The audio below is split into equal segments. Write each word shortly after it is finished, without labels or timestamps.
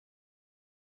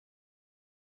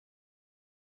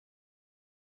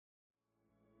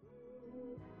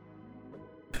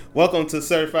Welcome to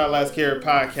Certified Last Carrier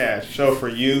Podcast, show for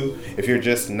you if you're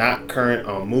just not current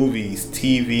on movies,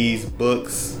 TVs,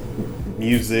 books,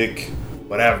 music,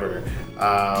 whatever.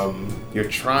 You're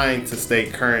trying to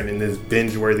stay current in this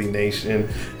binge-worthy nation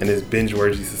and this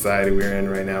binge-worthy society we're in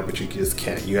right now, but you just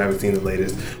can't. You haven't seen the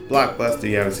latest blockbuster,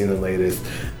 you haven't seen the latest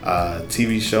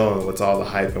TV show and what's all the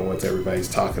hype and what everybody's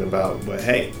talking about. But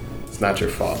hey, it's not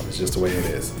your fault. It's just the way it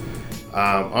is.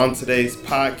 On today's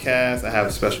podcast, I have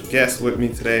a special guest with me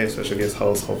today, a special guest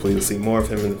host. Hopefully you'll see more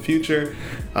of him in the future.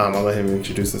 I'll let him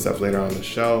introduce himself later on the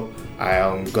show. I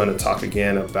am going to talk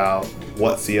again about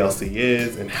what CLC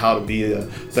is and how to be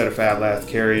a certified last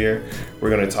carrier. We're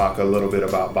going to talk a little bit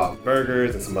about Bob's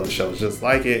Burgers and some other shows just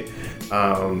like it.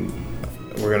 We're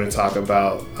going to talk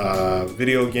about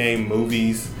video game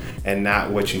movies and not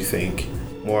what you think,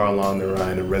 more along the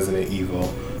line of Resident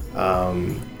Evil.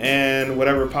 And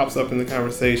whatever pops up in the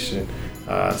conversation.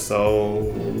 So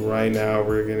right now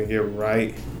we're gonna get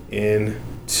right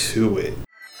into it.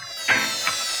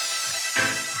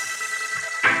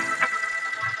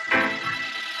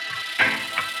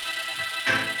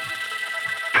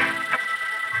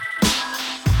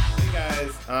 Hey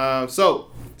guys, so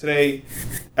today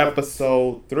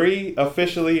episode 3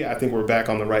 officially. I think we're back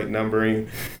on the right numbering.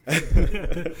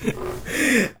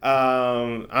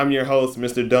 I'm your host,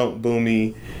 Mr. Don't Boo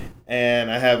Me,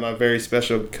 and I have my very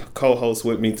special co-host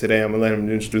with me today. I'm gonna let him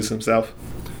introduce himself.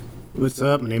 What's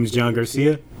up? My name is John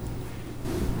Garcia.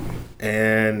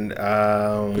 And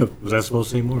was I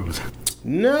supposed to say more?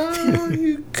 No,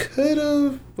 you could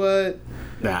have, but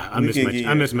nah, I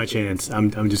missed my chance.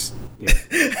 I'm just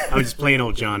playing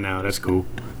old John now. That's cool.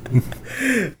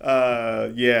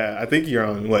 Yeah, I think you're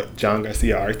on John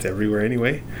Garcia Arts everywhere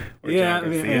anyway.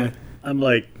 Yeah, I'm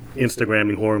like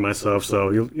Instagramming horror myself,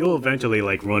 so you'll eventually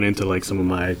like run into like some of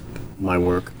my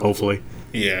work, hopefully.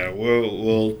 Yeah,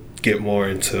 we'll get more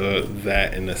into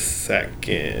that in a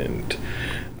second.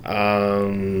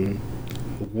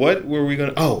 What were we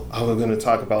gonna? Oh, I was gonna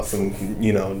talk about some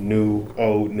new,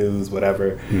 old news,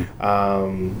 whatever.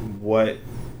 What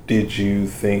did you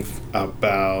think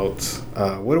about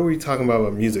what are we talking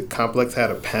about music? Complex had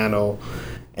a panel,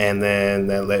 and then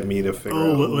that led me to figure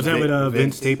out. Oh, was that with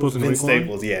Vince Staples and Raekwon? Vince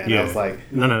Staples, yeah. And I was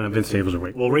like, no, Vince Staples or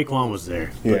Raekwon. Well, Raekwon was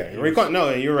there. Yeah, Raekwon. No,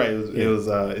 you're right. It was.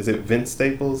 Is it Vince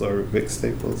Staples or Vic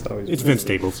Staples? It's Vince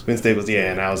Staples. Vince Staples,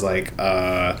 yeah. And I was like,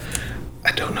 I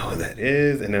don't know who that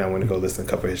is. And then I went to go listen to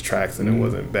a couple of his tracks, and it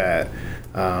wasn't bad.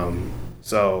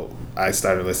 So I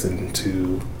started listening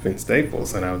to Vince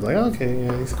Staples, and I was like, okay,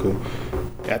 yeah, he's cool.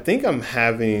 I think I'm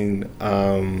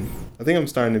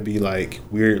starting to be like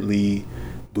weirdly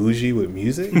bougie with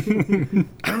music.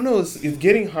 I don't know. It's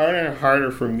getting harder and harder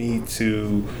for me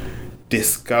to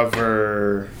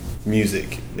discover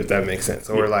music, if that makes sense,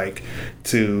 or like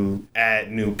to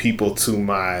add new people to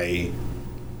my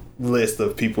list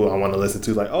of people I want to listen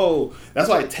to. Like, oh, that's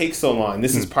why it takes so long.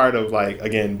 This is part of like,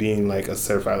 again, being like a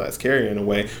certified last carrier in a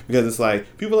way, because it's like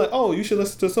people are like, oh, you should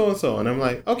listen to so and so, and I'm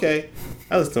like, okay,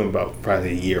 I listen to them about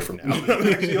probably a year from now. I'm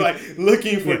actually like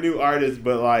looking for new artists,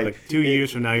 but like 2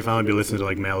 years from now, you finally be listening to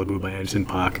like Malibu by Anderson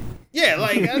 .Paak. Yeah,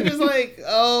 like I'm just like,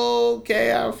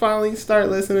 okay, I'll finally start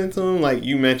listening to him. Like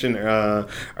you mentioned earlier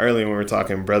when we were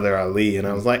talking Brother Ali, and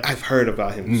I was like, I've heard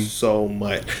about him so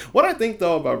much. What I think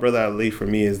though about Brother Ali for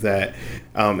me is that,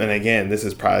 and again, this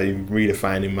is probably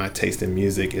redefining my taste in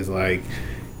music, is like,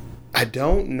 I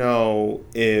don't know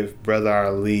if Brother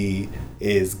Ali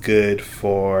is good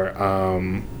for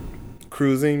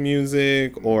cruising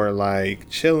music or like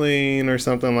chilling or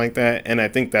something like that, and I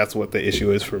think that's what the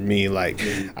issue is for me. Like,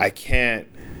 I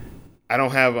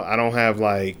don't have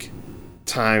like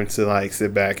time to like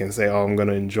sit back and say, oh, I'm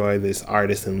gonna enjoy this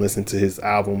artist and listen to his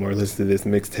album or listen to this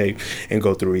mixtape and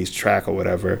go through each track or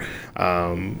whatever.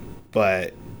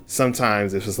 But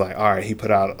sometimes it's just like, all right, he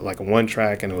put out like one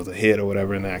track and it was a hit or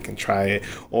whatever, and then I can try it.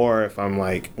 Or if I'm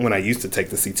like, when I used to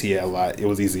take the CTA a lot, it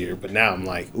was easier. But now I'm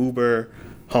like Uber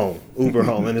home,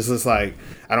 and it's just like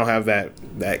I don't have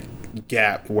that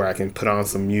gap where I can put on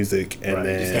some music and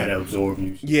then just gotta absorb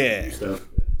music. Yeah. Stuff.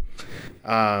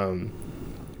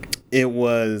 It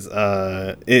was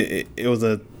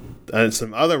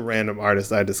some other random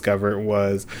artists I discovered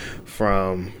was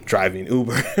from driving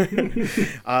Uber.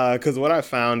 Because what I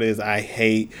found is I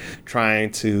hate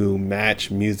trying to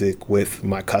match music with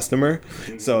my customer.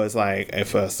 So it's like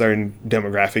if a certain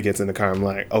demographic gets in the car, I'm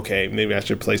like, okay, maybe I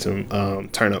should play some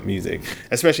turn up music,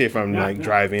 especially if I'm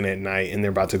driving at night and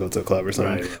they're about to go to a club or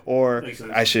something. Right. Or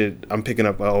I'm picking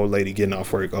up an old lady getting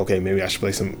off work. Okay, maybe I should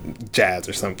play some jazz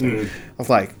or something. I was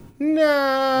like,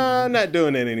 nah, not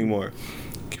doing it anymore.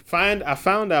 I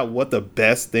found out what the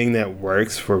best thing that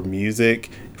works for music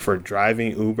for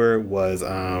driving Uber was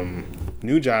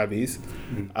New Jobbies,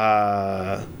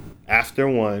 After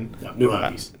One, New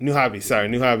Hobbies. New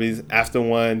Hobbies, After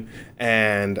One,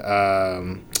 and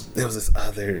there was this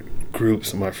other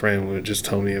group my friend would just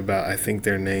told me about. I think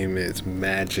their name is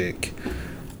Magic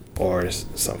or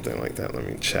something like that. Let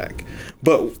me check.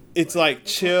 But it's like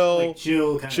chill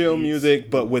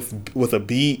music, but with a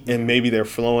beat, and maybe they're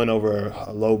flowing over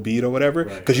a low beat or whatever.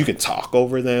 Because you can talk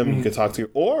over them, you can talk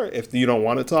to, or if you don't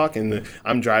want to talk and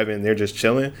I'm driving, they're just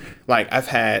chilling. Like I've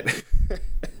had,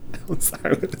 I'm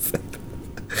sorry, what is that?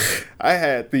 I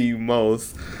had the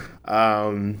most.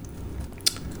 Should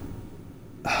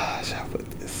I put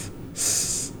this?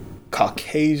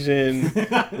 Caucasian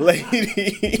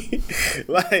lady,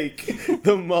 like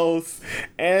the most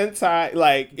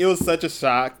like it was such a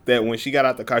shock that when she got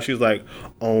out the car, she was like,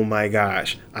 "Oh my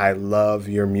gosh, I love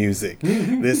your music.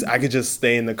 This I could just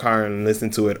stay in the car and listen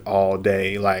to it all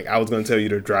day. Like I was gonna tell you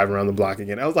to drive around the block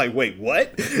again." I was like, "Wait,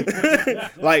 what?"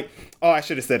 Like, oh, I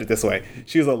should have said it this way.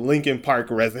 She was a Lincoln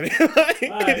Park resident.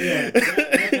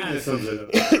 That kind of sums it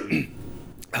up.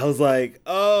 I was like,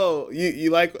 oh, you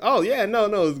like, oh yeah, no,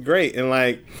 it's great. And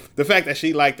like the fact that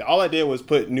she liked it, all I did was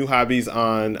put New Hobbies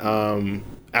on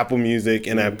Apple Music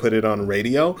and I put it on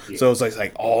radio. Yeah. So it was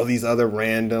like all these other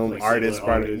random like artists.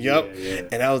 Yep. Yeah.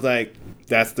 And I was like,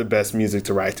 that's the best music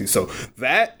to ride to. So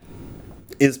that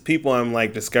is people I'm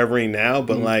like discovering now,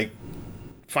 but like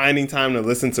finding time to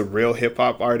listen to real hip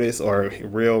hop artists or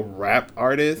real rap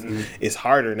artists is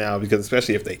harder now, because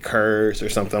especially if they curse or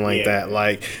something like that.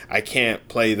 Like I can't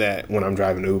play that when I'm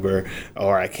driving Uber,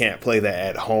 or I can't play that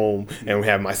at home and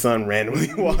have my son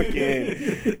randomly walk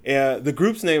in. The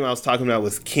group's name I was talking about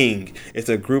was King. It's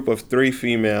a group of 3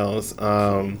 females.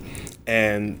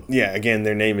 And yeah, again,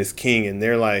 their name is King, and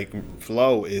their like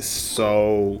flow is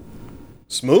so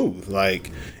smooth. Like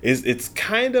it's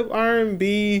kind of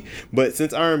R&B, but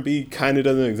since R&B kind of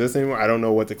doesn't exist anymore, I don't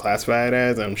know what to classify it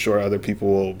as. I'm sure other people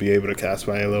will be able to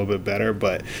classify it a little bit better,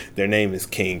 but their name is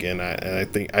King, and I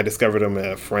think I discovered them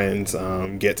at a friend's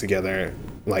get together.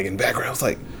 Like in background, I was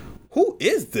like, who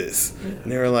is this?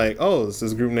 And they were like, oh, it's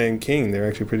this group named King. They're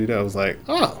actually pretty dope. I was like,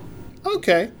 oh,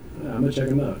 okay. Yeah, I'm gonna check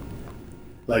them out.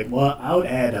 Like, well, I would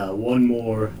add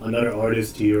another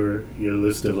artist to your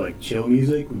list of like chill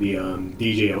music would be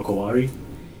DJ Okawari.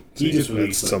 He just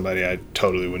released somebody I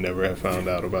totally would never have found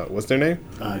out about. What's their name?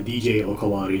 DJ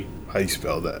Okawari. How you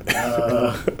spell that?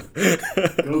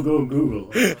 Go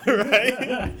Google.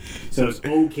 Right. So it's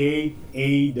Okawari.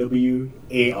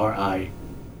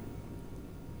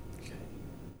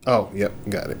 Oh, yep,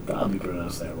 got it. Probably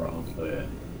pronounced that wrong, but yeah.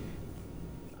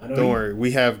 Don't worry,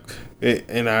 we have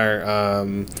in our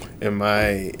in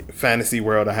my fantasy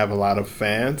world, I have a lot of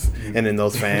fans, and in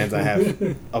those fans, I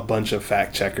have a bunch of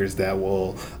fact checkers that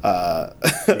will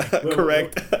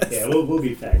correct us. Yeah, we'll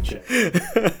be fact checked.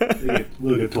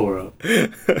 We'll get tore up.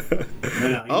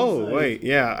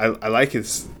 I like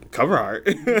his cover art.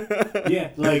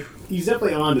 Yeah, like he's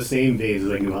definitely on the same vein as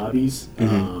like New Hobbies.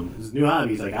 His New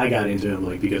Hobbies, like I got into him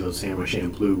like because of Samurai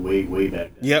Champloo way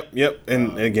back then. Yep.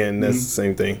 And again, that's the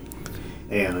same thing.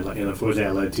 And of course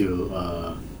that led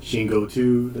to Shingo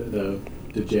 2,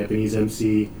 the Japanese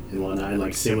MC and whatnot, and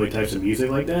like similar types of music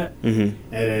like that. And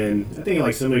then I think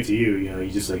like similar to you,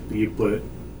 you just like you put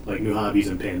like New Hobbies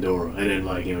and Pandora, and then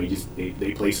like you just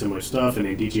they play similar stuff, and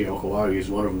then DJ Okawari is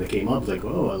one of them that came up like,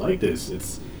 oh, I like this.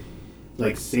 It's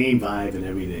like same vibe and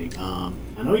everything. I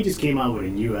know he just came out with a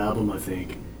new album, I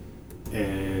think,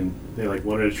 and they're like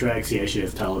one of the tracks he actually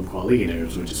has Talib Kweli in there,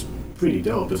 which is pretty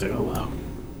dope. It's like, oh wow.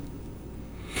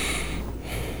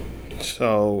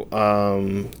 So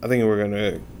I think we're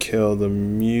gonna kill the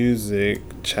music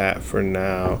chat for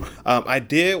now. I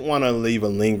did want to leave a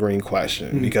lingering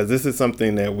question because this is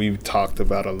something that we've talked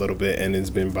about a little bit and it's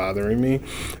been bothering me.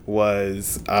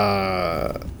 Was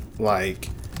like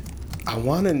I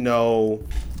want to know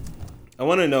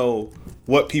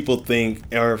what people think,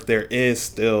 or if there is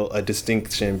still a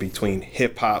distinction between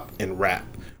hip hop and rap.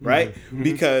 Right,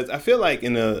 because I feel like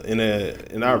in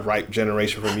our ripe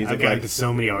generation for music, like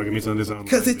so many arguments on this,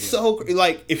 because it's so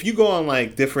like if you go on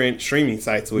like different streaming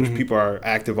sites, which people are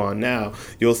active on now,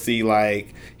 you'll see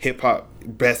like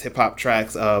best hip hop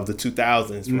tracks of the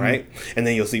 2000s, right, and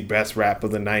then you'll see best rap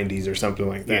of the 90s or something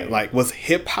like that. Like, was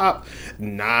hip hop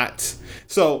not?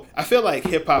 So I feel like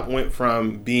hip hop went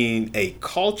from being a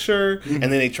culture, and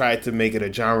then they tried to make it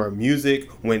a genre of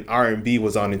music when R&B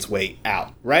was on its way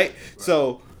out, right?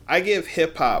 So I give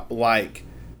hip hop like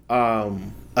a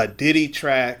Diddy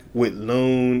track with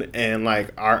Loon and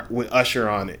like with Usher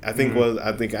on it. I think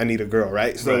I Need a Girl,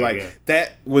 right? So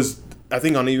that was I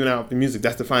think on Even Out the Music,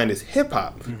 that's defined as hip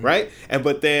hop, right?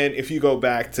 But then if you go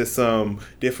back to some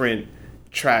different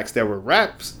tracks that were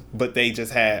raps, but they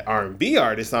just had R&B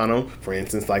artists on them, for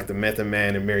instance, like the Method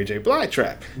Man and Mary J. Blige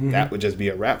track, that would just be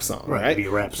a rap song, right? It'd be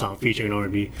a rap song featuring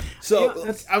R&B.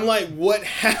 So I'm like, what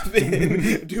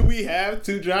happened? Do we have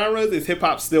two genres? Is hip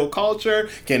hop still culture?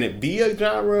 Can it be a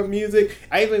genre of music?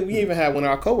 We even had one of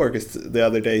our coworkers the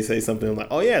other day say something like,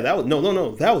 "Oh yeah, that was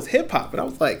no, that was hip hop." And I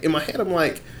was like, in my head, I'm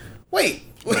like, wait.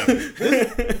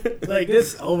 Like,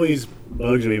 this always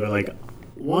bugs me, but like,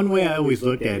 one way I always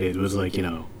looked at it was like, hip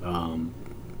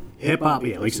hop.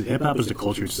 Yeah, like hip hop is the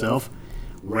culture itself.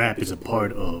 Rap is a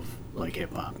part of like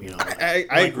hip hop. I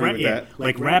agree with that.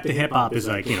 Like, rap to hip hop is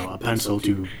like a pencil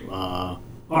to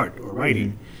art or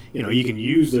writing. You can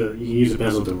use a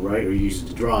pencil to write or use it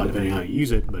to draw, depending on how you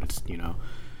use it. But it's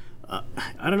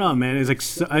I don't know, man.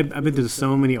 It's like I've been to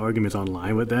so many arguments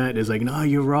online with that. It's like, no,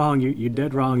 you're wrong. You're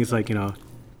dead wrong. It's like,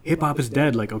 hip hop is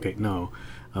dead. Like, okay, no.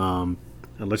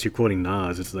 Unless you're quoting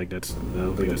Nas, it's like I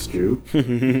don't think that's true.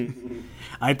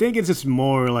 I think it's just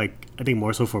more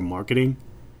more so for marketing.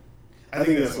 I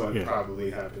think that's what probably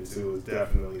happened too. Is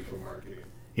definitely for marketing.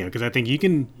 Yeah, because I think you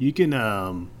can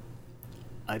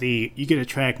I think you can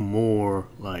attract more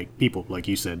like people, like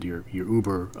you said, your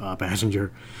Uber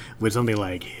passenger, with something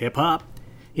like hip hop,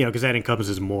 because that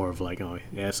encompasses more of like,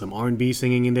 some R&B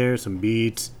singing in there, some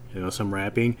beats, some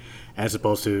rapping, as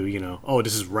opposed to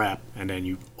this is rap, and then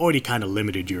you already kind of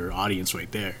limited your audience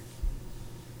right there.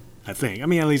 I think. I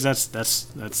mean, at least that's.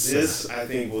 This I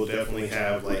think will definitely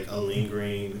have like a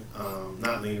lingering,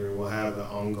 not lingering. We'll have an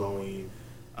ongoing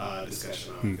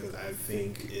discussion on it, because I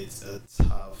think it's a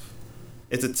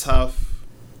tough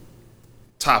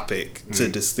topic to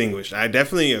distinguish. I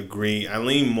definitely agree. I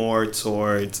lean more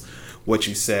towards what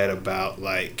you said about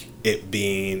like it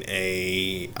being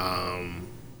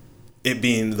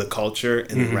the culture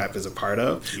and the rap is a part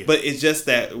of. Yeah. But it's just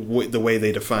that the way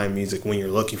they define music when you're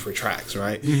looking for tracks,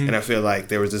 right? And I feel like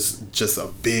there was just a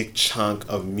big chunk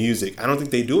of music. I don't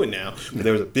think they do it now, but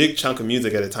there was a big chunk of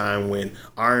music at a time when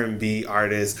R&B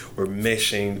artists were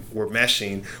meshing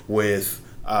with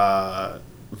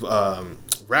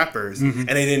rappers, and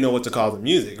they didn't know what to call the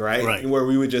music, right? Where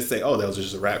we would just say, oh, that was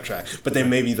just a rap track. But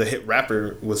then maybe the hit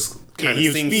rapper was kind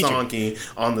of sing-songy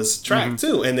on this track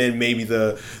too, and then maybe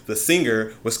the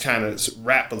singer was kind of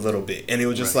rap a little bit, and it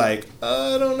was just like,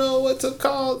 I don't know what to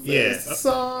call this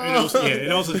song.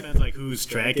 It also depends like whose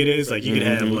track it is. Like, you could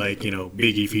have like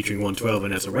Biggie featuring 112,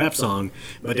 and that's a rap song,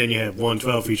 but then you have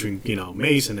 112 featuring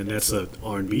Mason, and that's a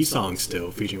R&B song still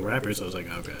featuring rappers. So I was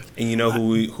like, okay. And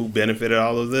who benefited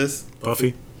all of this?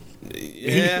 Puffy.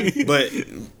 Yeah, but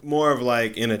more of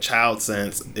like in a child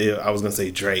sense, I was gonna say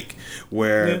Drake,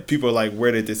 where people are like,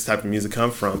 where did this type of music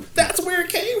come from? That's where it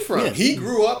came from. Yeah. He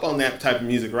grew up on that type of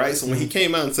music, right? So when he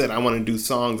came out and said, I want to do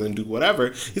songs and do whatever,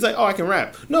 he's like, oh, I can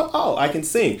rap. No, I can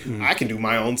sing. I can do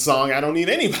my own song. I don't need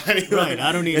anybody. Right,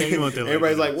 I don't need anyone to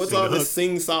everybody's like, what's all this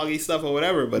sing-songy stuff or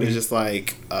whatever? But it's just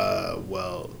like,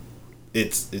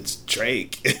 it's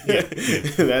Drake.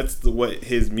 That's what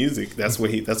his music. That's what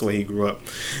he grew up.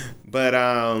 But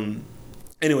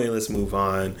anyway, let's move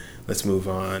on. Let's move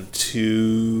on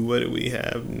to what do we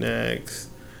have next?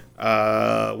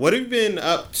 What have you been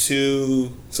up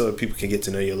to, so that people can get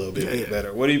to know you a little bit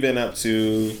better? What have you been up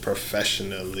to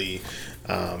professionally?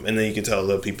 And then you can tell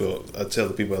the people a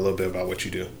little bit about what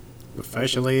you do.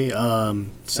 Professionally,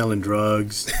 selling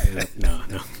drugs. No.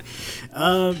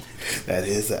 That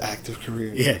is an active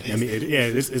career. Yeah, I mean,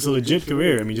 it's a legit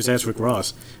career. I mean, just ask Rick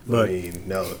Ross. But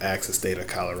ask the state of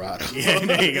Colorado. Yeah,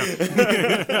 there you go.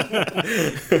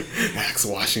 Ask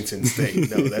Washington State.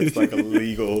 No, that's like a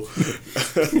legal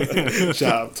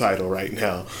job title right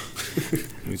now.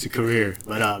 It's a career,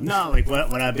 but no, like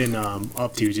what I've been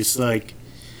up to, just like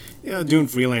doing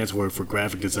freelance work for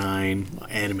graphic design,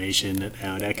 animation,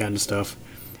 that kind of stuff.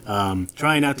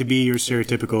 Trying not to be your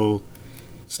stereotypical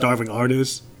starving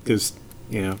artist, because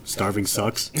starving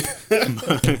sucks.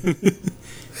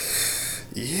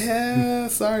 Yeah,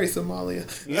 sorry, Somalia.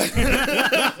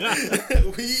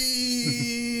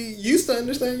 We used to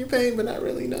understand your pain, but not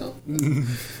really, no.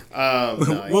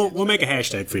 We'll make a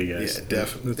hashtag for you guys. Yeah,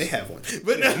 definitely. They have one,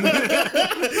 but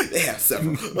they have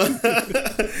several.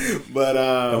 But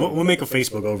we'll make a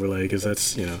Facebook overlay, because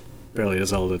that's apparently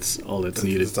that's all that's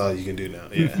needed. That's all you can do now.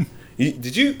 Yeah.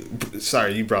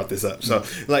 Sorry, you brought this up. So,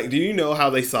 like, do you know how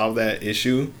they solved that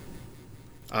issue?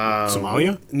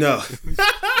 Somalia? No. How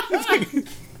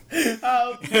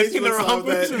Facebook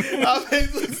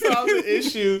solved the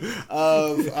issue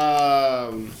of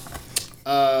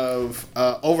of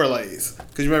overlays.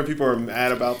 Because you remember people were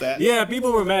mad about that? Yeah,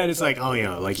 people were mad. It's like, oh, you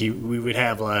know, like we would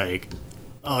have like,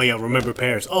 oh, yeah, remember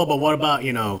Paris. Oh, but what about,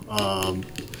 you know,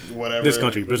 whatever. This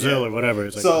country, Brazil or whatever.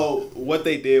 It's like, so what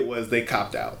they did was they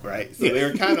copped out, right? So they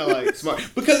were kind of like smart.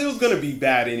 Because it was going to be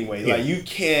bad anyway. Like, you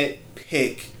can't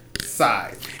pick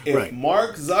sides. If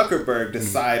Mark Zuckerberg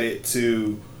decided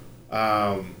to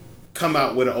come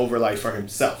out with an overlay for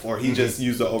himself, or he just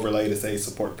used the overlay to say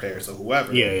support Paris or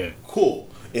whoever, cool.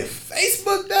 If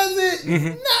Facebook does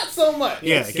it, not so much.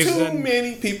 Yeah, it's too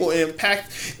many people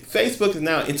impact. Facebook is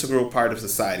now an integral part of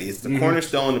society. It's the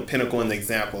cornerstone, the pinnacle, and the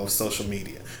example of social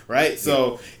media, right?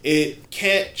 So it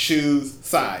can't choose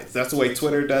sides. That's the way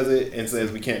Twitter does it and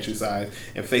says we can't choose sides,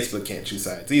 and Facebook can't choose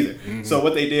sides either. So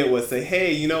what they did was say,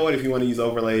 hey, you know what? If you want to use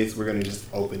overlays, we're going to just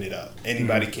open it up.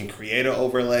 Anybody can create an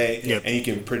overlay, and you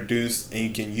can produce, and you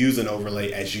can use an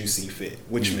overlay as you see fit,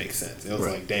 which makes sense. It was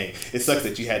like, dang, it sucks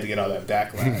that you had to get all that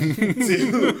backlash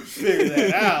to figure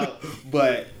that out,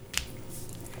 but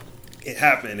it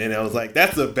happened, and I was like,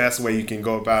 that's the best way you can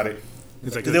go about it.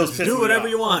 It's like, do whatever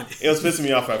you want. It was pissing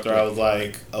me off after I was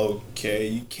like, okay,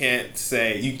 you can't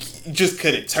say, you just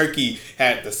couldn't. Turkey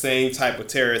had the same type of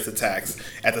terrorist attacks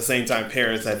at the same time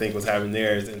Paris, I think, was having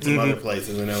theirs and some other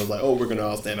places, and I was like, oh, we're gonna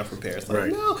all stand up for Paris.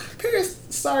 Like, no, Paris,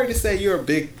 sorry to say, you're a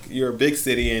big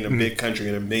city and a big country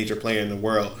and a major player in the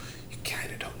world. You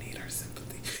kind of don't need our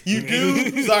sympathy. You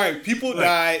do. Sorry, people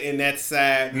died, and that's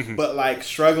sad. But like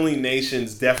struggling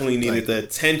nations definitely needed the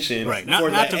attention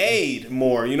for the aid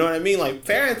more. You know what I mean? Like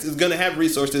France is gonna have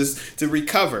resources to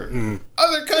recover.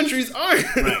 Other countries aren't.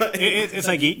 It's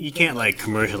like you can't like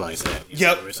commercialize that.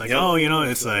 It's like, oh, you know,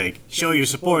 it's like show your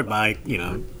support by, you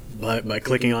know, by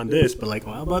clicking on this. But like,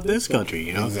 well, how about this country?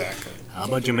 You know, exactly. How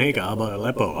about Jamaica? How about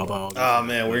Aleppo? How about... Oh,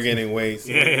 man, we're getting way...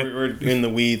 We're in the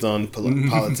weeds on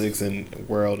politics and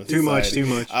world and society. Too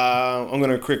much. I'm going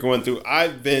to quick run through.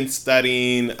 I've been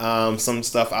studying some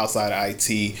stuff outside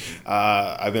IT.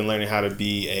 I've been learning how to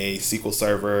be a SQL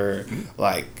server,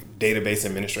 like database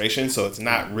administration. So it's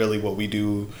not really what we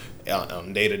do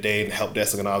day to day and help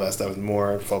desk and all that stuff. It's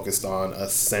more focused on a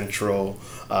central...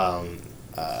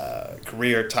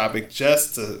 career topic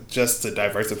just to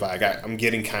diversify. I'm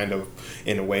getting kind of,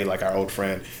 in a way, like our old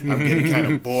friend, I'm getting kind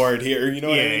of bored here, you know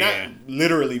what I mean? Not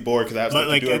literally bored because I have stuff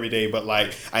to do every day, but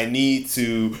like I need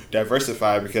to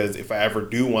diversify because if I ever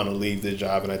do want to leave the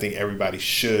job, and I think everybody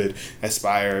should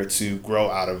aspire to grow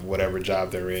out of whatever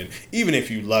job they're in, even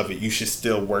if you love it, you should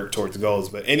still work towards goals.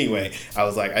 But anyway, I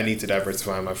was like, I need to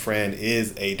diversify. My friend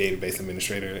is a database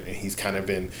administrator, and he's kind of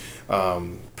been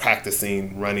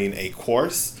practicing running a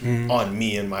course on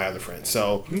me and my other friends.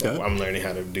 So I'm learning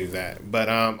how to do that. But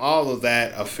all of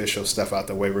that official stuff out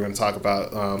the way, we're going to talk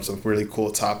about some really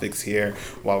cool topics here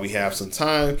while we have some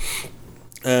time.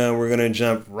 We're going to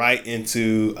jump right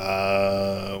into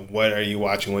what are you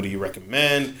watching, what do you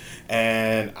recommend?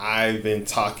 And I've been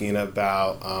talking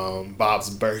about Bob's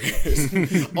Burgers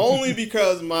only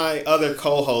because my other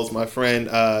co-host, my friend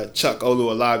Chuck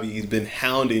Oluwalabi, he's been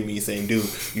hounding me saying, dude,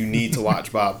 you need to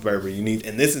watch Bob's Burger. You need,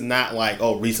 and this is not like,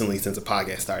 oh, recently since the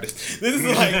podcast started. This is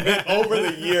like been over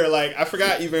the year. Like I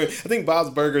forgot even, I think Bob's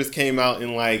Burgers came out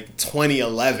in like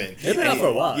 2011. They've been out for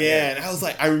a while. Yeah, and I was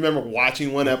like, I remember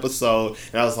watching one episode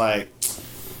and I was like,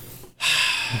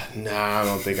 nah, I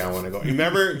don't think I want to go.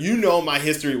 Remember, you know my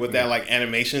history with that like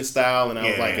animation style, and I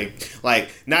was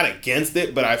like not against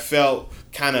it, but I felt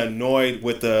kind of annoyed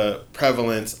with the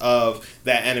prevalence of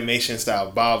that animation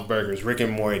style. Bob's Burgers, Rick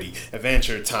and Morty,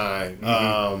 Adventure Time,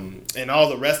 and all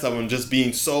the rest of them just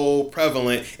being so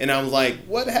prevalent. And I was like,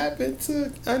 what happened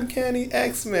to Uncanny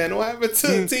X-Men? What happened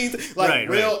to Teens? Like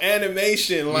real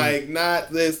animation, like not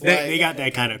this. They got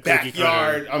that kind of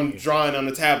backyard. I'm drawing on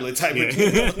the tablet type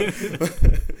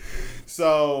of.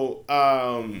 So,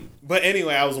 but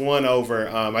anyway, I was won over.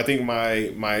 I think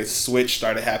my switch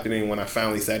started happening when I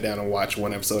finally sat down and watched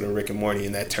one episode of Rick and Morty,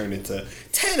 and that turned into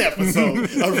 10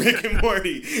 episodes of Rick and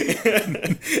Morty.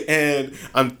 And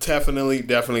I'm definitely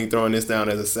throwing this down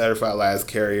as a certified last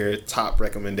carrier top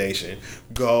recommendation.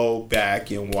 Go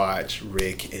back and watch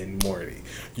Rick and Morty.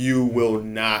 You will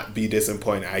not be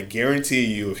disappointed. I guarantee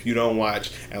you, if you don't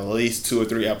watch at least 2 or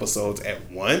 3 episodes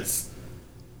at once,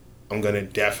 I'm going to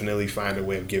definitely find a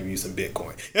way of giving you some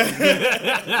Bitcoin.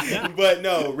 But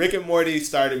no, Rick and Morty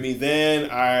started me.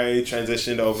 Then I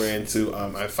transitioned over into,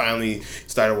 I finally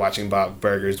started watching Bob's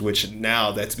Burgers, which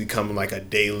now that's become like a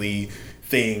daily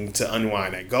thing to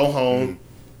unwind. I go home,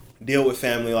 deal with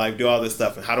family life, do all this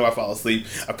stuff, and how do I fall asleep?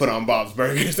 I put on Bob's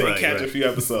Burgers and catch a few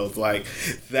episodes. Like,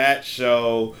 that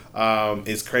show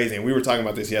is crazy. And we were talking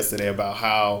about this yesterday about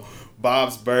how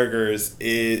Bob's Burgers,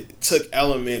 it took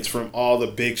elements from all the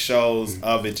big shows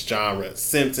of its genre.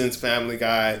 Simpsons, Family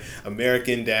Guy,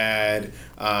 American Dad,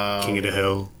 King of the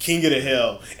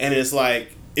Hill. And it's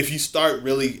like, if you start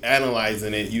really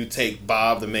analyzing it, you take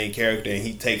Bob, the main character, and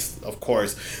he takes, of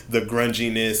course, the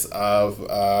grunginess of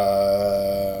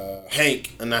Hank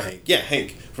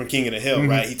from King of the Hill,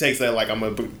 right? He takes that, like, I'm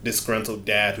a disgruntled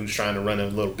dad who's trying to run a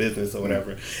little business or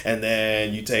whatever. And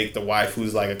then you take the wife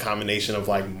who's like a combination of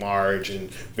like Marge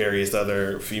and various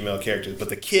other female characters. But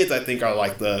the kids, I think, are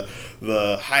like the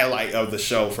highlight of the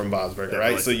show from Bob's Burger,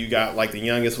 right? So you got like the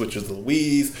youngest, which is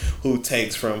Louise, who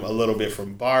takes from a little bit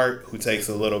from Bart, who takes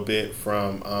a little bit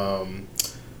from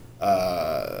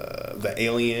the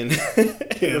alien.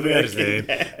 Yeah, I forgot his name.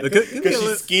 Because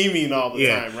she's scheming all the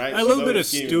time, right? A little bit of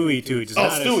Stewie, too.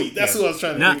 Stewie. That's who I was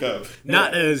trying to think of.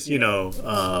 Not as,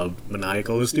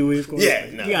 maniacal as Stewie, of course. Yeah,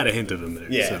 no. You got a hint of him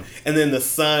there. Yeah. So. And then the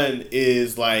son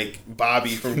is like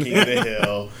Bobby from King of the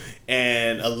Hill.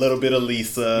 And a little bit of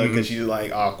Lisa because she's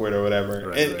like awkward or whatever,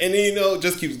 right. And it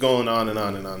just keeps going on and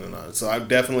on and on and on. So I'm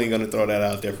definitely going to throw that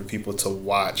out there for people to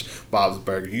watch Bob's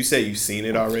Burger. You say you've seen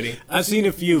it already? I've seen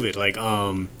a few of it, like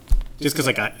just because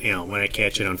like when I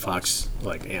catch it on Fox,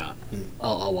 like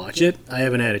I'll watch it. I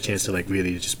haven't had a chance to like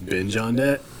really just binge on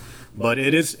that, but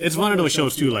it's one of those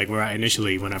shows too, like where I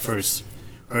initially when I first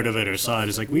heard of it or saw it,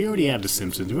 it's like, we already have The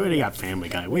Simpsons. We already got Family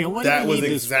Guy. Wait, what? That was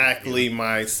exactly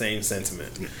my same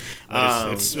sentiment.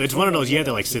 It's one of those you have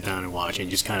to like sit down and watch and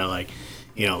just kind of like,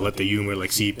 let the humor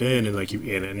like seep in and like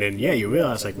and then you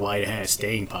realize like why it has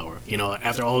staying power.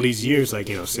 After all these years, like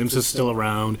Simpsons still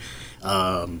around.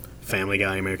 Family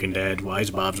Guy, American Dad, why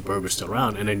is Bob's Burger still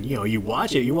around? And then you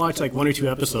watch like one or two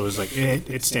episodes, like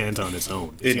it stands on its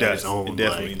own. It does. It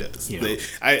definitely does.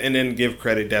 And then give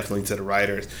credit definitely to the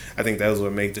writers. I think that was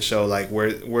what made the show like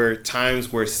where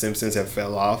times where Simpsons have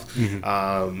fell off.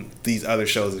 These other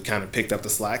shows have kind of picked up the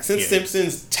slack. Since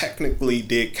Simpsons technically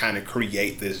did kind of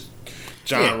create this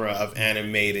genre of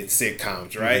animated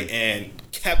sitcoms, right, and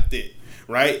kept it.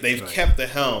 Right? They've kept the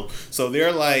helm. So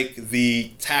they're like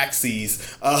the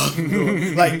taxis.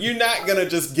 Like, you're not going to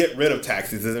just get rid of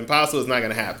taxis. It's impossible. It's not going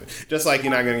to happen. Just like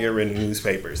you're not going to get rid of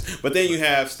newspapers. But then you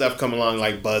have stuff come along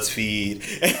like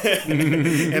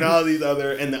BuzzFeed and all these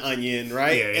other, and The Onion,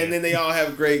 right? Yeah. And then they all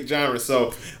have great genres.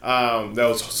 So that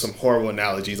was some horrible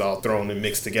analogies all thrown and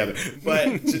mixed together. But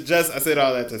I said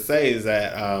all that to say is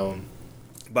that...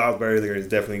 Bob's Burger is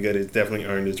definitely good. It's definitely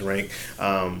earned its rank.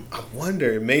 I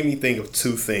wonder, it made me think of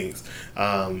two things.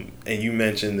 And you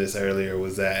mentioned this earlier,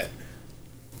 was that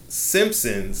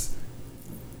Simpsons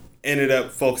ended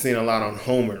up focusing a lot on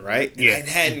Homer, right? Yeah. I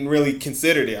hadn't really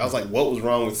considered it. I was like, what was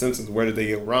wrong with Simpsons? Where did they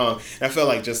get wrong? And I felt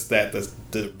like just that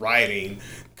the writing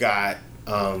got...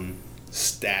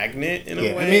 stagnant in a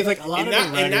way. I mean, like a lot of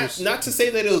the writers... And not to say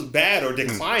that it was bad or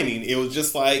declining. It was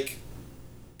just like...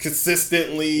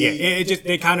 consistently,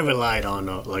 they kind of relied on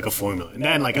like a formula, and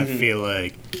then like I feel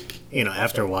like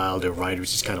after a while the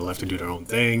writers just kind of left to do their own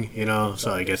thing,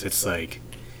 So I guess it's like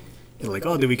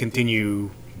do we continue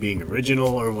being original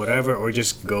or whatever, or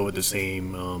just go with the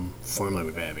same formula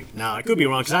we're having? Now I could be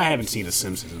wrong because I haven't seen The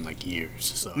Simpsons in like years.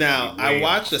 So now I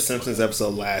watched the Simpsons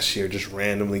episode last year, just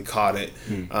randomly caught it.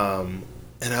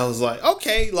 And I was like,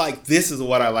 okay, like, this is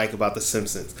what I like about The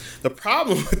Simpsons. The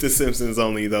problem with The Simpsons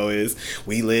only, though, is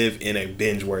we live in a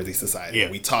binge-worthy society.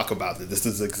 Yeah. We talk about this. This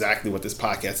is exactly what this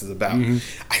podcast is about.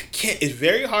 It's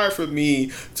very hard for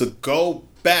me to go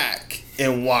back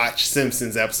and watch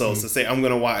Simpsons episodes to say, I'm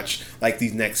going to watch, like,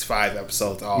 these next 5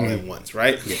 episodes all at once,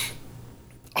 right? Yeah.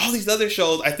 All these other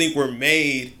shows, I think, were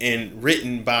made and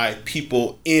written by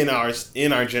people in our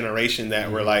generation that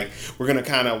were like, we're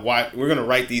gonna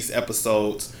write these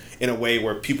episodes in a way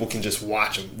where people can just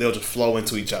watch them. They'll just flow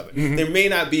into each other. There may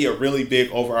not be a really big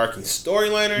overarching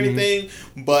storyline or anything,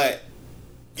 but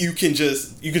you can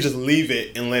just leave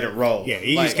it and let it roll. Yeah,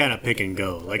 you just kind of pick and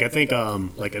go. Like I think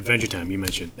like Adventure Time you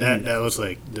mentioned that was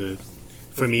like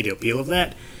for me the appeal of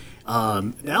that.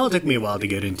 That one took me a while to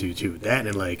get into too. That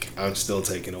and like I'm still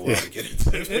taking a while to get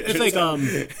into it. It's like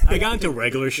I got into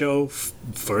regular show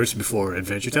first before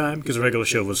Adventure Time because regular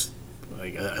show was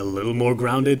like a little more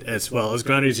grounded, as well as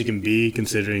grounded as you can be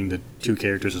considering the two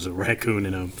characters as a raccoon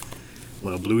and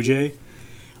a blue jay.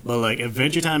 But like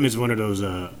Adventure Time is one of those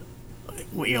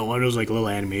one of those like little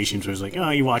animations where it's like, oh,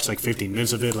 you watch like 15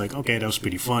 minutes of it, like, okay, that was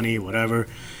pretty funny, whatever,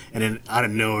 and then out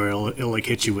of nowhere it'll like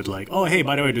hit you with like, oh, hey,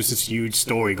 by the way, there's this huge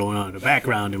story going on in the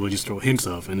background, and we'll just throw hints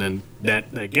of, and then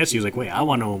that gets you like, wait, I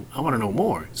want to know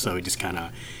more. So you just kind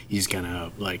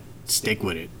of like stick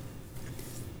with it,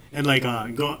 and like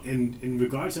go in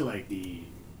regards to like the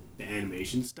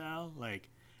animation style, like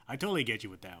I totally get you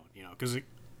with that one, because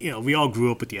we all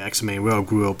grew up with the X-Men. We all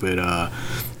grew up with,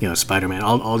 Spider-Man.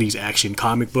 All these action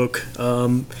comic book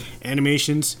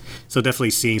animations. So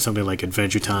definitely seeing something like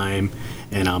Adventure Time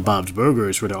and Bob's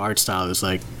Burgers, where the art style is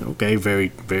like, okay, very,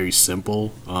 very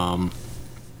simple.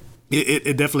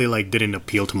 It definitely like didn't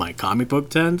appeal to my comic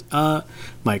book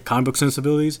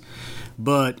sensibilities.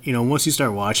 But once you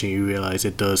start watching, you realize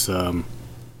it does.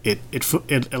 It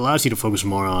allows you to focus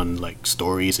more on like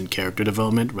stories and character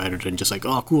development rather than just like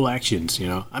cool actions.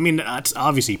 I mean, that's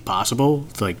obviously possible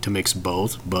to mix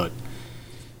both, but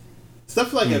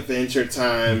stuff like Adventure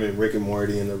Time and Rick and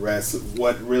Morty and the rest.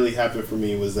 What really happened for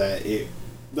me was that the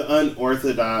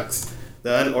unorthodox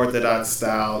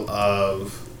style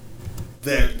of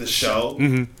the show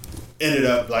ended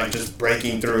up like just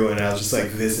breaking through, and I was just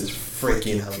like, this is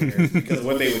freaking hilarious. Because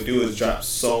what they would do is drop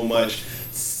so much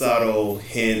subtle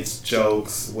hints,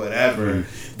 jokes, whatever,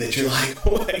 that you're like,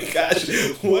 oh my gosh,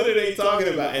 what are they talking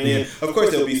about? And then of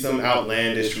course there'll be some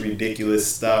outlandish, ridiculous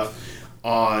stuff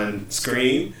on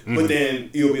screen, but then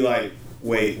you'll be like,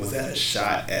 wait, was that a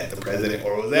shot at the president,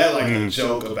 or was that like a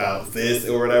joke about this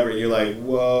or whatever? And you're like,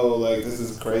 whoa, like this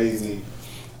is crazy.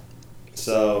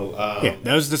 So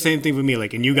that was the same thing with me.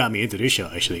 Like, and you got me into this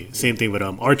show actually. Same thing with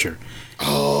Archer.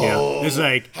 Oh, it's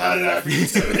like, how did I forget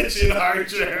to mention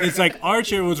Archer? It's like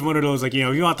Archer was one of those like,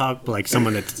 if you want to talk like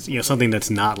someone that's something that's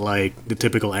not like the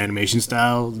typical animation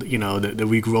style that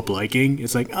we grew up liking.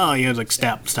 It's like like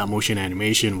stop motion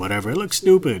animation, whatever. It looks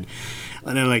stupid,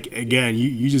 and then like again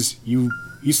you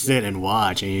sit and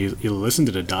watch and you listen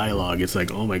to the dialogue. It's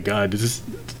like, oh my god, it's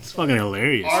fucking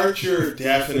hilarious. Archer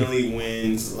definitely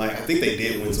wins. Like, I think they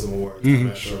did win some awards. I'm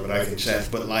not sure, but I can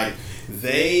check. But like,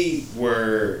 they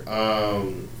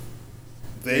won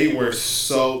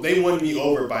me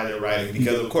over by their writing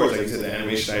because, of course, like you said, the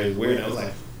animation is weird. And I was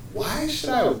like, why should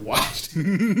I watch this?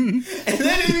 And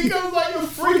then it becomes like a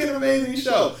freaking amazing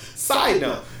show. Side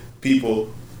note,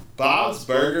 people. Bob's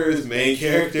Burgers main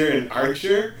character and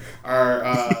Archer are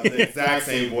the exact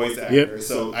same voice actor. Yep.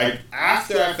 So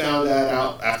after I found that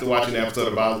out, after watching the episode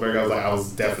of Bob's Burgers, I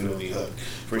was definitely hooked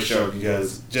for sure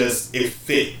because just it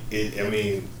fit. I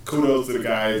mean, kudos to the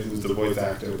guy who's the voice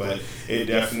actor, but it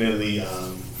definitely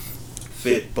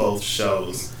fit both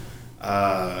shows.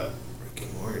 Rick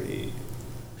and Morty.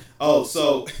 Oh,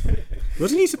 so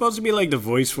wasn't he supposed to be like the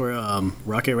voice for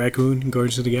Rocket Raccoon in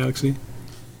Guardians of the Galaxy?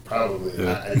 Probably.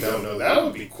 Yeah. I don't know. That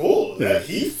would be cool. Yeah.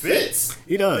 He fits.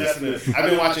 He does. Definitely. I've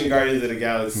been watching Guardians of the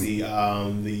Galaxy,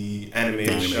 the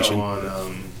animated show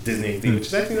on Disney, which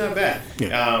is actually not bad.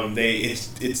 Yeah.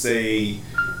 It's a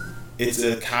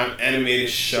animated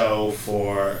show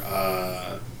for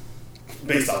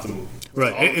based off the movie.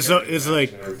 Right. So it's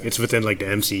like it's within like the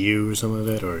MCU or something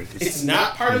like that, or it's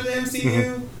not part of the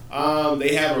MCU.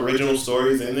 They have original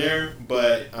stories in there,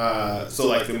 but so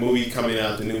like the new movie coming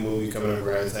out,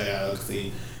 Guardians of the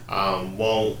Galaxy,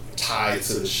 won't tie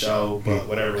to the show, but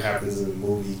whatever happens in the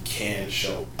movie can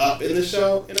show up in the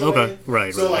show in a way.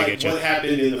 Right. So like what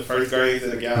happened in the first Guardians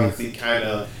of the Galaxy kind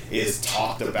of is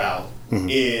talked about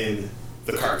in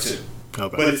the cartoon,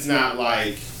 but it's not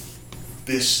like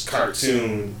this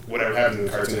cartoon, whatever happens in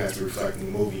the cartoon has to reflect in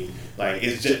the movie. Like,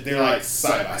 it's just, they're like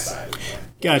side by side.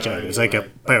 Gotcha. It's like a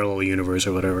parallel universe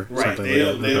or whatever. Right. They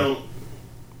don't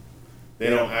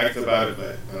act about it,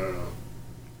 but I don't know.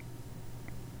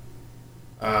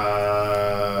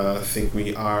 I think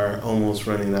we are almost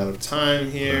running out of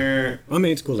time here. I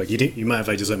mean, it's cool. Like, you mind if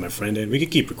I just let my friend in? We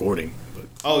could keep recording. But.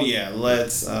 Oh, yeah.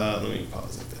 Let's, let me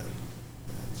pause it then.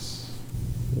 That's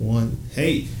one.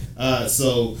 Hey.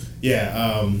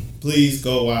 Please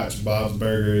go watch Bob's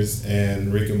Burgers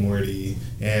and Rick and Morty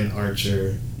and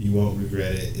Archer. You won't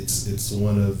regret it. It's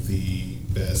one of the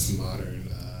best modern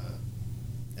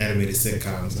animated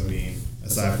sitcoms. I mean,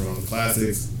 aside from all the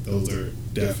classics, those are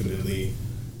definitely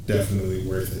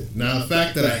worth it. Now, the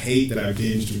fact that I hate that I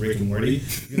binged Rick and Morty,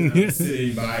 because I'm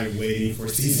sitting by waiting for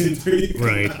season 3.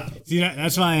 Right. See,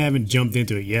 that's why I haven't jumped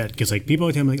into it yet, because like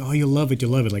people tell me like, oh, you'll love it.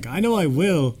 Like, I know I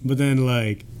will, but then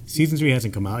like season 3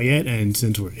 hasn't come out yet, and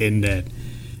since we're in this,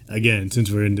 but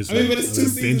it's 2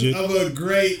 seasons of a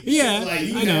great show. Like,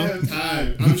 you have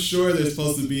time. I'm sure there's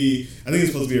supposed to be. I think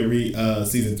it's supposed to be a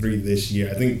season 3 this year.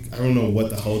 I don't know what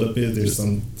the holdup is. There's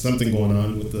something going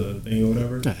on with the thing or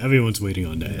whatever. Yeah, everyone's waiting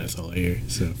on that. That's all I hear.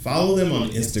 So follow them on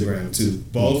Instagram too.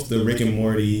 Both the Rick and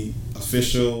Morty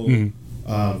official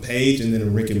page and then a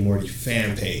Rick and Morty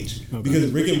fan page. Okay.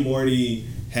 Because Rick and Morty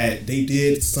they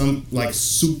did some like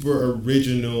super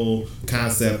original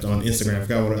concept on Instagram. I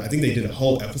forgot I think they did a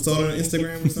whole episode on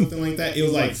Instagram or something like that. It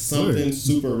was like something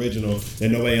super original that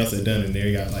nobody else had done, and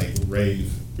they got like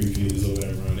rave reviews or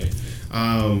whatever on it.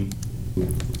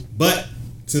 But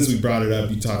since we brought it up,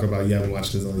 you talk about you haven't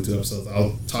watched because only 2 episodes.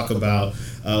 I'll talk about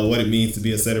what it means to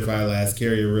be a certified last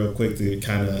carrier real quick to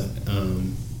kind of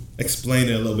explain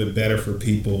it a little bit better for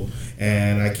people.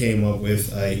 And I came up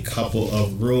with a couple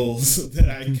of rules that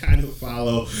I kind of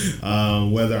follow,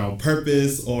 whether on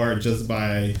purpose or just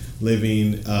by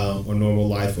living a normal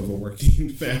life of a working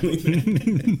family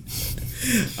man.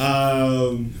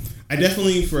 I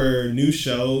definitely, for new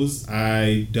shows,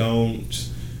 I don't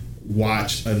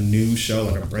watch a new show,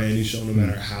 like a brand new show, no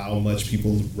matter how much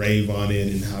people rave on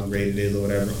it and how great it is or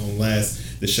whatever,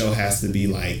 unless the show has to be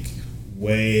like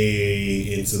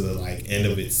way into the like end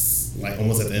of its, like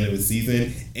almost at the end of its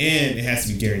season, and it has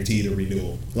to be guaranteed a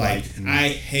renewal. Like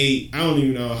I don't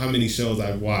even know how many shows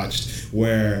I've watched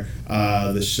where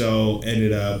the show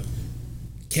ended up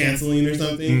canceling or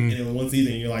something, and in one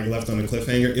season you're like left on a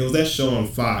cliffhanger. It was that show on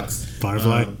Fox,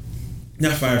 Firefly.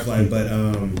 Not Firefly, but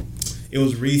it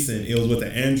was recent. It was with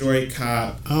the android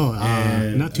cop.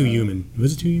 And not Too Human.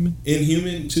 Was it Too Human?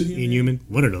 Inhuman? Too Human? Inhuman?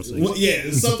 One of those things. Well,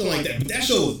 yeah, something like that. But that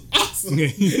show was awesome.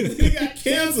 It got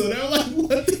canceled. I was like,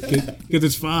 what the hell? Because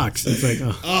it's Fox. It's like,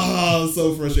 oh,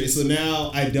 so frustrating. So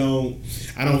now I don't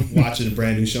watch a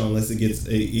brand new show unless it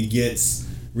gets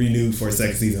renewed for a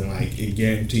second season. Like, it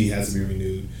guaranteed has to be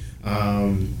renewed.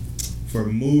 For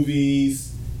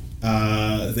movies,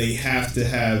 they have to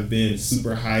have been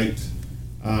super hyped.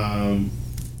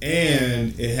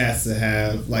 And it has to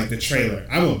have like the trailer.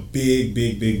 I'm a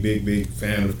big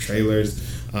fan of trailers.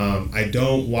 I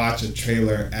don't watch a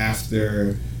trailer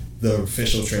after the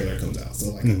official trailer comes out.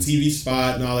 So like a TV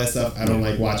spot and all that stuff, I don't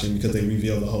like watching because they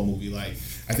reveal the whole movie. Like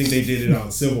I think they did it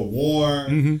on Civil War.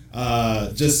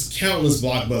 Just countless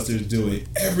blockbusters do it.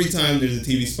 Every time there's a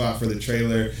TV spot for the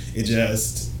trailer, it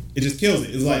just kills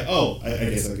it. It's like, oh, I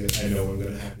guess I know what's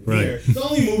going to happen here. The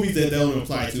only movies that don't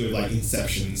apply to it, like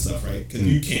Inception and stuff, right? Because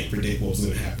you can't predict what was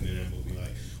going to happen in that movie,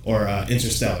 like, or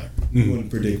Interstellar. You wouldn't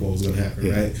predict what was going to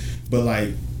happen, right? But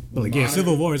like,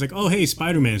 Civil War is like, oh, hey,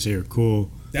 Spider-Man's here,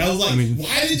 cool. That was like,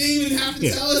 why did they even have to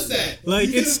tell us that? Like,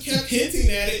 you just kept hinting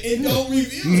at it and don't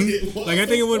reveal it. Like, I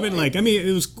think it would have been like, I mean,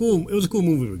 it was cool. It was a cool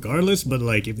movie regardless, but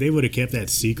like, if they would have kept that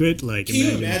secret, like, can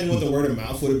you imagine what the word of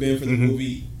mouth would have been for the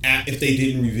movie if they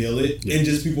didn't reveal it? And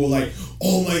just people were like,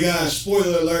 oh my gosh,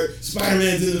 spoiler alert,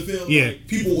 Spider-Man's in the film. Yeah. Like,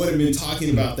 people would have been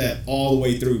talking about that all the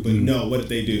way through, but no, what did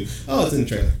they do? Oh, it's in the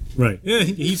trailer. Right. Yeah,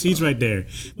 he's right there.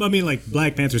 But I mean, like,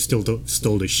 Black Panther still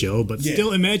stole the show, but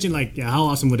still imagine, like, how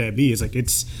awesome would that be? It's like,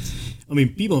 I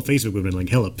mean, people on Facebook would have been, like,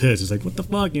 hella pissed. It's like, what the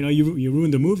fuck? You know, you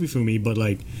ruined the movie for me. But,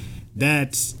 like,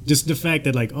 that's just the fact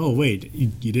that, like, oh, wait, you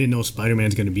didn't know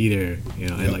Spider-Man's going to be there. You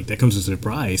know, and, like, that comes as a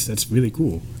surprise. That's really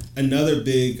cool. Another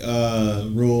big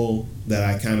rule that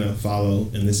I kind of follow,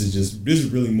 and this is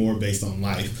really more based on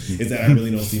life, is that I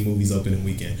really don't see movies opening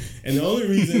weekend. And the only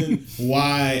reason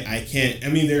why I can't, I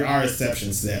mean, there are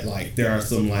exceptions to that. Like, there are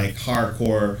some, like,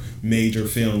 hardcore major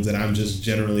films that I'm just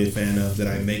generally a fan of that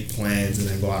I make plans and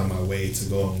I go out of my way to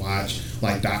go and watch.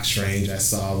 Like Doc Strange, I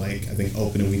saw, like, I think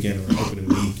opening weekend or opening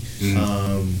week.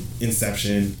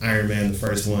 Inception, Iron Man, the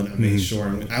first one, I made sure.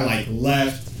 I, like,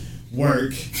 left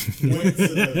work, went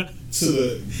to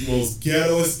the most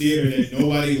ghettoest theater that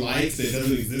nobody likes, that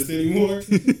doesn't exist anymore,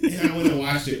 and I went and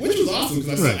watched it, which was awesome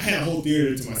because I had a whole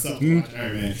theater to myself to watch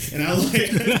Iron Man, and I was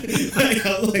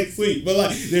like, sweet. But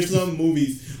like, there's some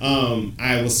movies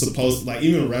I was supposed, like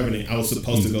even Revenant, I was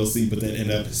supposed to go see, but then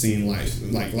end up seeing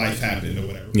life happened or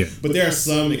whatever. Yeah. But there are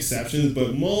some exceptions,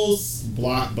 but most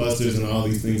blockbusters and all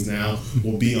these things now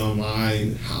will be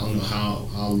online. I don't know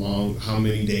how long, how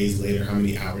many days later, how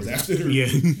many hours after it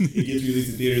gets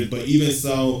released in theaters. But even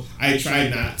so, I try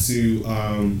not to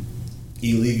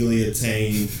illegally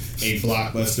obtain a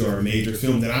blockbuster or a major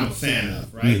film that I'm a fan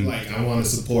of, right? Like, I want to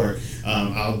support.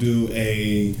 I'll do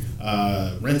a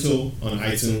rental on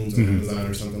iTunes or Amazon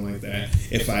or something like that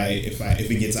if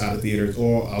it gets out of theaters,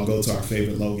 or I'll go to our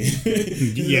favorite Logan.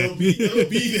 It'll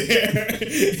be there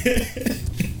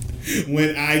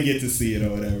when I get to see it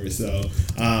or whatever. So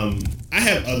I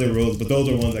have other rules, but those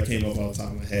are ones that came up off the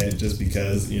top of my head just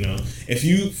because, you know, if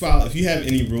you have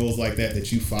any rules like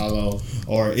that you follow,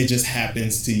 or it just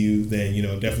happens to you, then, you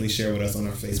know, definitely share with us on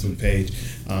our Facebook page,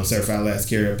 Certified Last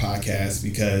Carrier Podcast,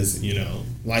 because, you know,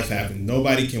 life happens.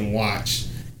 Nobody can watch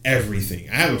everything.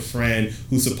 I have a friend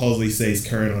who supposedly stays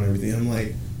current on everything. I'm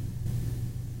like,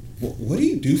 what do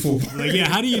you do for work? Like, yeah,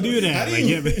 how do you do that? Like,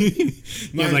 you have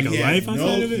like a life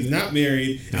outside of it? He's not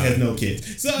married, has no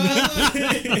kids. So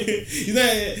he's not,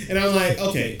 and I'm like,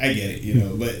 okay, I get it, you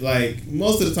know. But like,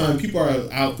 most of the time, people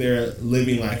are out there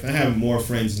living life. I have more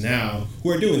friends now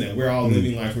who are doing that. We're all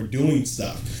living life. We're doing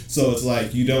stuff. So it's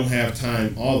like you don't have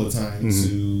time all the time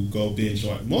to go binge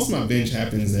watch. Most of my binge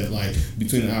happens at like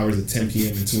between the hours of 10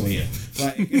 p.m. and 2 a.m.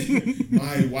 Like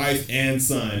my wife and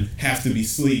son have to be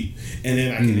asleep, and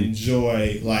then I can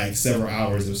enjoy like several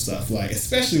hours of stuff. Like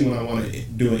especially when I want to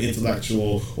do an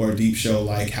intellectual or a deep show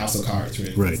like House of Cards.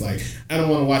 Right. It's like I don't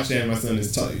want to watch that. And my son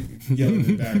is yelling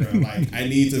in the background. Like I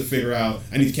need to figure out.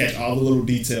 I need to catch all the little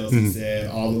details he said,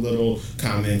 all the little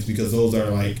comments, because those are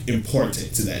like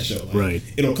important to that show. Like, right.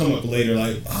 It'll come up later.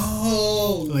 Like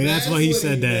like that's why he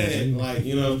said that. Like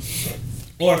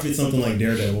Or if it's something like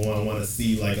Daredevil, I want to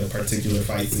see like a particular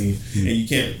fight scene, and you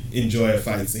can't enjoy a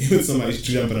fight scene with somebody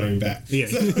jumping on your back. Yeah.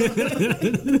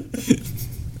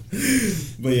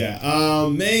 But yeah,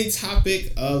 main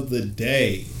topic of the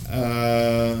day.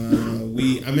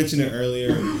 I mentioned it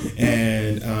earlier,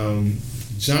 and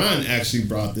John actually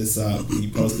brought this up. He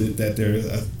posted that there's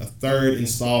a third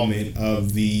installment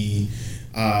of the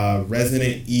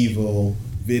Resident Evil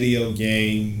video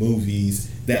game movies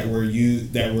that were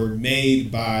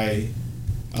made by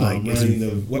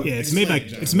it's made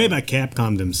by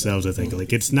Capcom themselves, I think.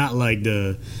 Like it's not like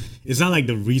the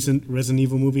recent Resident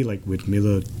Evil movie like with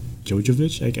Mila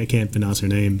Jovovich. I can't pronounce her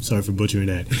name. Sorry for butchering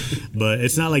that. But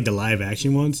it's not like the live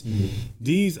action ones.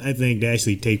 These, I think, they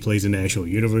actually take place in the actual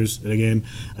universe of the game.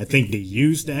 I think they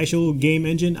use the actual game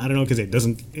engine. I don't know, because it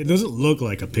doesn't look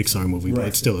like a Pixar movie, but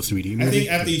it's still a 3D movie. I think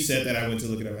after you said that, I went to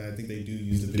look it up, and I think they do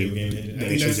use the video game engine.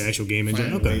 They use the actual game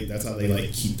engine. Okay, that's how they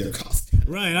like keep their costs.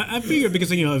 Right, I figured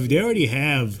because if they already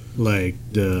have like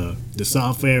the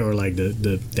software or like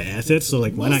the assets, so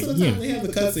like why not? Most of the time they have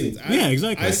the cutscenes.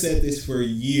 Exactly. I said this for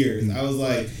years. I was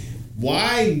like,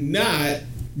 why not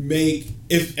make,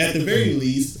 if at the very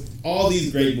least, all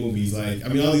these great movies,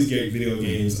 all these great video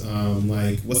games,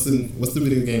 like what's the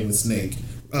video game with Snake?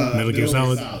 Metal Gear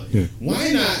Solid. Yeah.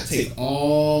 Why not take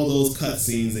all those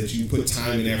cutscenes that you put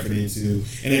time and effort into,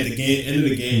 and at the end of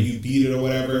the game you beat it or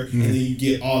whatever, and then you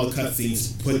get all the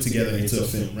cutscenes put together into a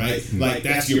film, right? Like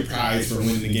that's your prize for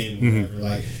winning the game or whatever.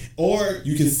 Like, or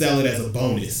you can sell it as a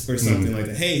bonus or something like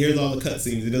that. Hey, here's all the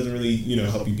cutscenes. It doesn't really,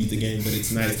 help you beat the game, but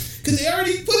it's nice because they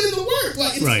already put in the work.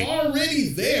 Like it's already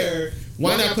there.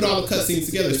 Why not put all the cutscenes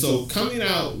together? So coming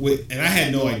out with, and I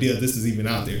had no idea this is even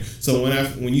out there. So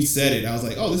when you said it, I was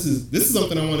like, oh, this is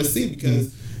something I want to see,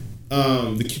 because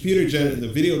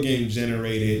the video game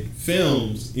generated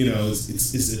films,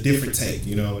 it's a different take,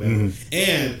 whatever.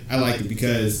 And I like it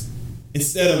because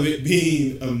instead of it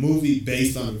being a movie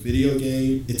based on a video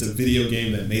game, it's a video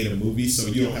game that made a movie, so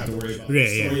you don't have to worry about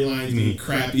storylines being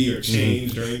crappy or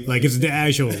changed or anything. Like it's the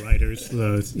actual writers,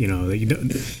 so you don't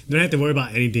have to worry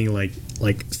about anything like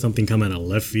something coming out of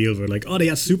left field or like, oh, they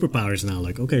got superpowers now.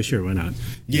 Like, okay, sure, why not?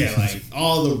 Yeah, like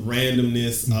all the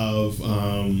randomness of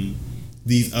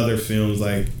these other films,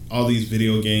 like all these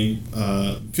video game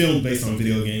films based on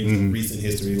video games in recent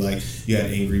history. Like you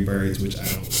had Angry Birds, which I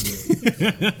don't really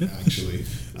actually,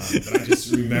 but I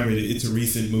just remembered it's a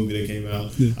recent movie that came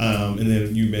out. And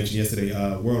then you mentioned yesterday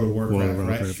World of Warcraft,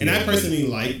 right? And I personally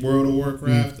like World of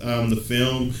Warcraft, the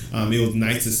film. It was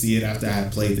nice to see it after I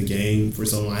had played the game for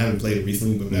so long. I haven't played it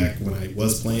recently, but back when I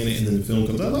was playing it, and then the film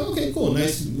comes out, I'm like, okay, cool,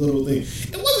 nice little thing.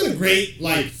 It wasn't a great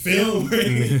film or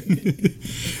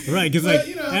anything. Right, because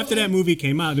after that movie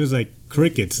came out, there was like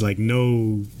crickets, like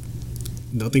nothing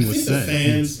was said. The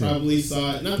fans probably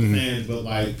saw it, not the fans, but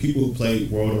like people who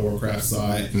played World of Warcraft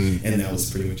saw it, and that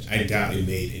was pretty much. I doubt it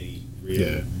made any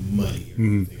real money or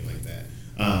anything like that.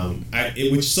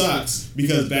 Which sucks,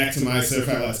 because back to my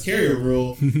certified lost carrier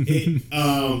rule,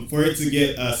 for it to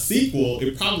get a sequel,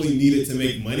 it probably needed to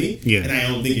make money, and I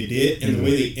don't think it did. And the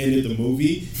way they ended the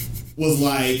movie was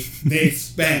like they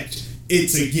expect it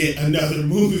to get another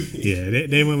movie. Yeah,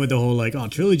 they went with the whole like, oh,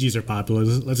 trilogies are popular.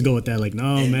 Let's go with that. Like,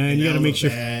 no, man, you got to make sure.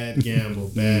 Bad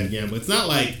gamble. It's not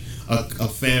like a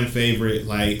fan favorite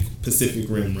like Pacific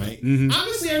Rim, right?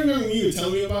 Honestly, I remember when you were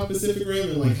telling me about Pacific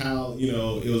Rim and like how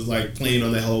it was like playing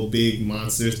on that whole big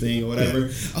monsters thing or whatever.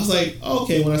 I was like, oh,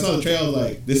 okay. When I saw the trailer, I was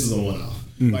like, this is a one-off.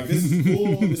 Like, this is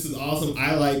cool. This is awesome.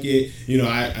 I like it.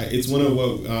 It's one of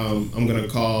what I'm gonna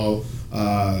call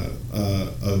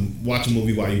watch a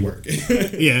movie while you work.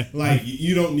 Yeah. Like,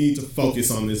 you don't need to focus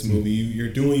on this movie. You're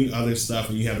doing other stuff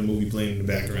and you have a movie playing in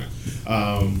the background.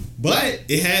 But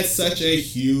it had such a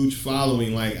huge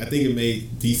following. Like, I think it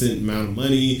made decent amount of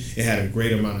money. It had a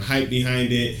great amount of hype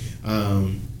behind it.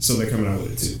 So they're coming out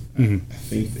with it too. I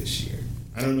think this year.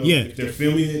 I don't know if they're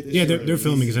filming it this year. They're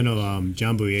filming, because I know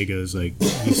John Boyega is like,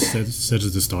 he sets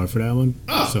as the star for that one.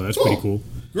 Oh, so that's pretty cool.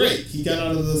 Great. He got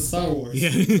out of the Star Wars.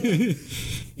 Yeah.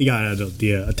 He got out of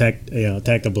the Attack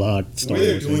the Block. The way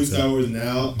they're doing Star Wars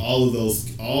now, all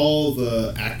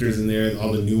the actors in there,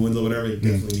 all the new ones or whatever,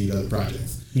 definitely need other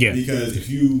projects. Yeah. Because if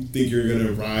you think you're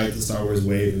gonna ride the Star Wars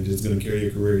wave and just gonna carry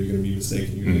your career, you're gonna be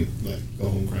mistaken. You're gonna go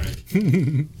home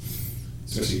crying.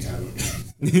 Especially Kylo.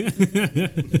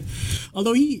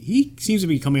 Although he seems to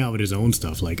be coming out with his own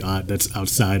stuff, like that's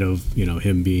outside of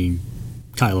him being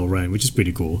Kylo Ren, which is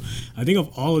pretty cool. I think of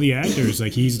all of the actors,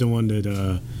 like he's the one that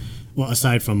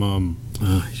aside from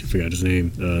I forgot his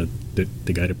name, the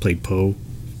guy that played Poe.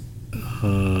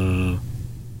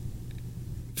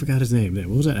 Forgot his name. What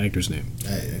was that actor's name?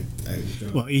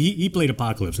 Well, he played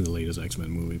Apocalypse in the latest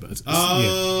X-Men movie. But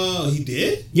he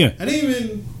did? Yeah. I didn't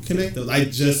even connect those. I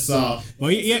just saw. Well,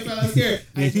 yeah. I was scared.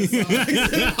 I just saw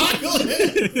Apocalypse.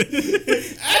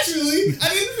 Actually, I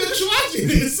didn't finish watching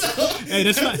it. So hey,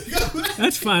 that's fine.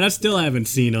 That's fine. I still haven't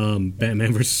seen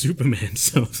Batman vs Superman.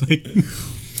 So it's like.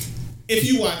 If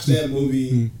you watch that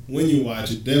movie, when you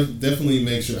watch it, definitely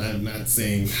make sure, I'm not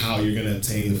saying how you're going to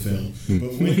obtain the film,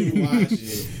 but when you watch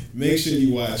it, make sure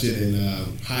you watch it in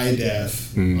high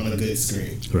def on a good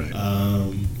screen. Right.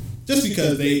 Just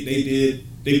because they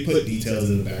put details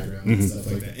in the background and stuff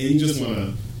like that, and you just want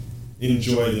to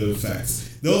enjoy the effects.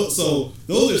 Those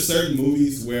are certain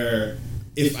movies where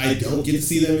if I don't get to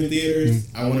see them in theaters,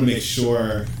 I want to make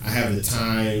sure I have the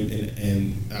time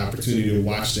and opportunity to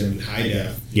watch them in high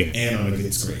def and on a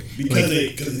good screen. Because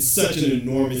it's such an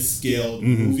enormous scale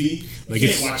movie, you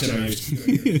can't watch it on your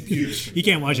computer screen. You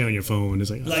can't watch it on your phone.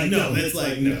 It's like no.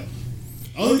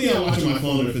 Only thing I watch on my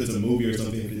phone if it's a movie or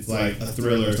something, if it's like a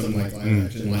thriller or something like live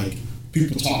action, like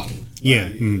people talking. Yeah.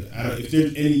 If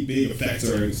there's any big effects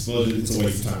or explosion, it's a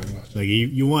waste of time to watch. Like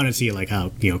you want to see it like how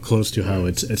close to how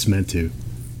it's meant to.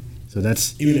 So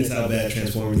that's even if it's how bad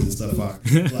Transformers and stuff are.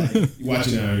 Like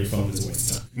watching it on your phone is a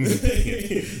waste of time.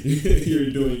 You're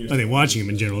doing your. I think watching them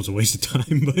in general is a waste of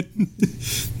time, but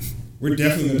we're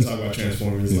definitely going to talk about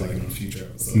Transformers like in a future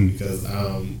episode because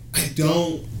I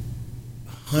don't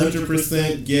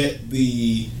 100% get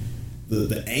the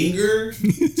anger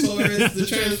towards the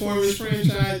Transformers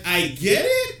franchise. I get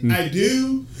it, I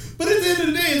do, but at the end of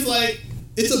the day, it's like.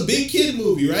 It's a big kid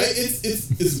movie, right?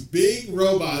 It's big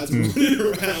robots running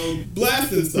around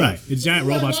blasting stuff. Right, it's giant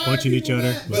robots punching each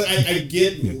other. But I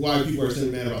get why people are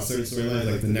saying mad about certain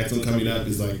storylines. Like the next one coming up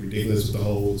is like ridiculous with the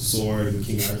whole sword and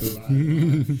King Arthur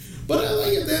vibe. But at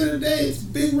the end of the day, it's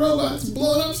big robots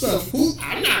blowing up stuff.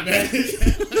 I'm not mad at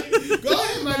that. Go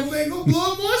ahead, Michael Bay, go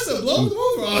blow up more stuff. Blow up the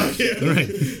movie for all I care. Right.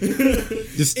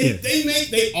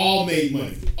 They all made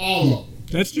money. All of them.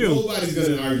 That's true. Nobody's going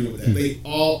to argue with that. They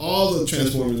all the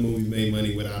Transformers movies made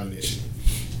money without an issue.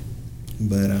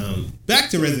 But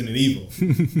back to Resident Evil.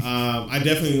 I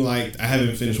definitely I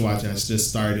haven't finished watching. I just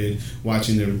started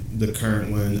watching the current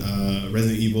one,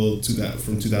 Resident Evil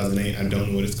from 2008. I don't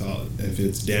know what it's called. If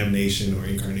it's Damnation or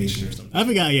Incarnation or something. I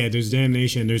forgot. Yeah, there's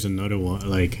Damnation. There's another one.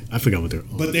 Like I forgot what they're.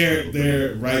 But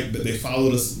they're right. But they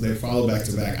follow back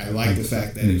to back. I like the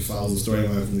fact that it follows the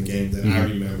storyline from the game that I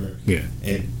remember. Yeah.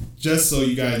 And just so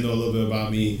you guys know a little bit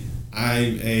about me,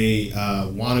 I'm a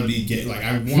wannabe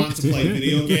I want to play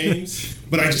video games,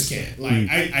 but I just can't.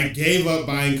 I gave up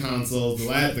buying consoles.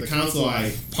 The console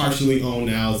I partially own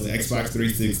now is the Xbox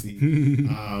 360.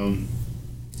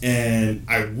 And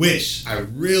I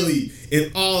really,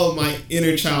 in all of my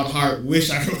inner child heart,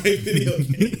 wish I could play video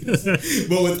games.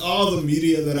 But with all the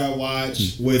media that I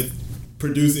watch, with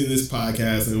producing this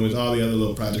podcast and with all the other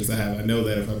little projects I have, I know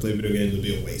that if I play video games, it'll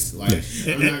be a waste.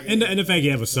 And the fact you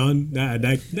have a son, that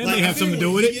may have something to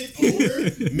do with it.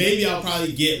 Older, maybe I'll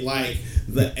probably get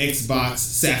the Xbox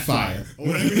Sapphire or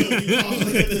whatever you call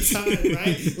it at the time,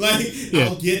 right?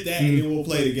 I'll get that and then we'll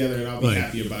play together and I'll be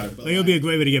happy about it. But it'll be a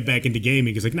great way to get back into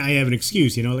gaming because now you have an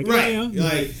excuse,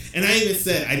 right? And I even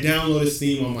said I downloaded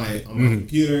Steam on my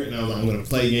computer and I was like, I'm going to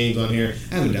play games on here.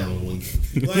 I haven't downloaded one game,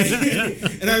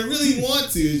 and I really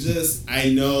want to. Just I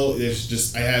know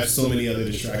I have so many other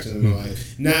distractions in my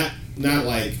life, not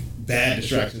like bad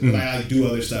distractions, but I do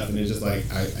other stuff, and it's just I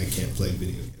can't play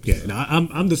video games. Yeah, no,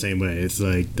 I'm the same way. It's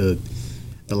like the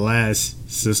last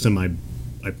system I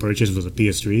purchased was a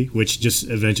PS3, which just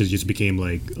eventually just became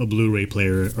like a Blu-ray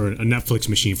player or a Netflix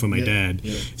machine for my dad.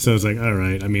 Yeah. So it's like, all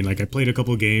right. I mean, I played a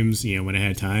couple games, when I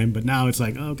had time, but now it's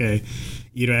like, okay,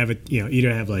 either have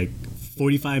 4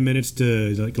 45 minutes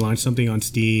to like launch something on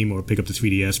Steam or pick up the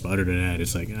 3DS. But other than that,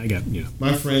 it's like I got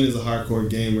My friend is a hardcore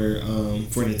gamer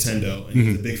for Nintendo, and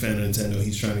he's a big fan of Nintendo.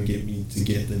 He's trying to get me to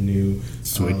get the new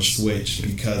Switch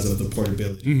because of the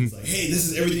portability. He's like, hey, this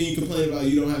is everything you complain about.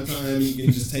 You don't have time. You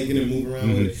can just take it and move around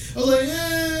with it. I was like,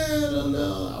 I don't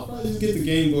know. I'll probably just get the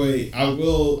Game Boy. I am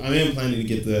planning to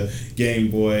get the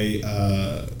Game Boy.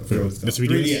 I forget what it's called.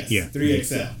 The 3DS?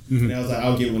 3XL. And I was like,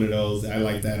 I'll get one of those. I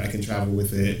like that. I can travel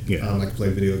with it. I can play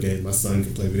video games. My son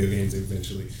can play video games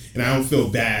eventually. And I don't feel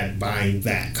bad buying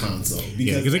that console.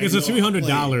 Because it's a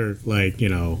 $300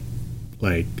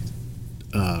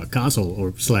 console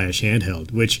or /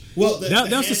 handheld, which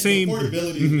that's the same. The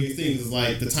portability of these things is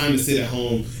like the time to sit at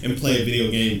home and play a video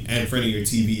game in front of your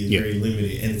TV is very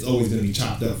limited, and it's always going to be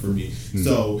chopped up for me.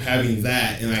 So having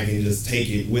that, and I can just take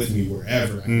it with me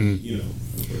wherever. I can,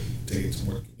 take it to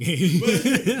work. But, you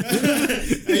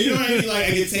know what I mean? Like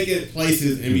I can take it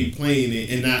places and be playing it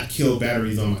and not kill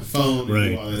batteries on my phone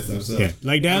and do all that stuff. So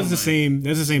like that's the same.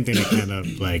 That's the same thing that kind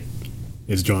of like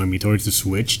is drawing me towards the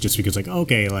Switch, just because like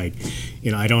okay, like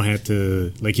I don't have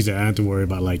to, like you said, I don't have to worry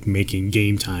about like making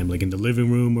game time like in the living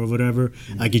room or whatever.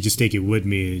 I could just take it with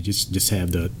me, just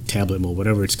have the tablet mode,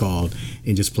 whatever it's called,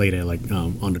 and just play that like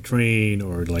on the train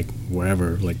or like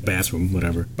wherever, like bathroom,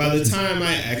 whatever. By the time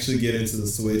I actually get into the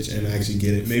Switch and actually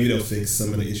get it, maybe they'll fix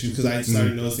some of the issues, because I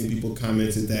started noticing people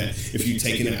commented that if you're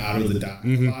taking it out of the dock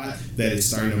a lot, that it's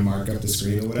starting to mark up the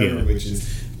screen or whatever, which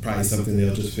is probably something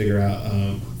they'll just figure out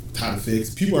how to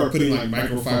fix. People are putting like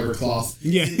microfiber cloths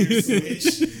in their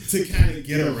Switch to kind of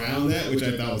get around that, which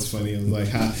I thought was funny. I was like,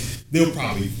 they'll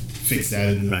probably fix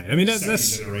that in the I mean,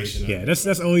 that's generation.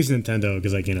 That's always Nintendo,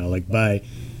 because like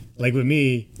with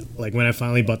me, like when I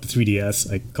finally bought the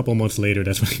 3DS, like a couple of months later,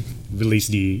 that's when I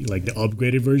released the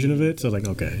upgraded version of it. So like,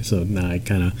 okay, so now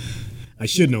I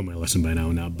should know my lesson by now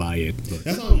and not buy it. But.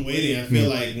 That's why I'm waiting. I feel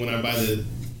like when I buy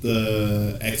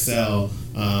the XL,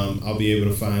 I'll be able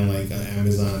to find like an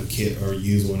Amazon kit or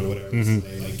use one or whatever. So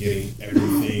like getting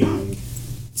everything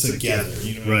together,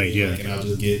 you know what I mean? Like, and I'll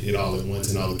just get it all at once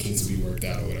and all the kinks will be worked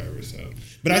out or whatever. So,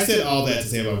 but I said all that to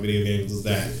say about video games was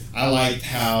that I liked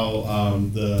how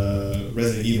the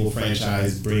Resident Evil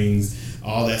franchise brings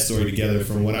all that story together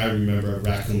from what I remember of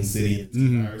Raccoon City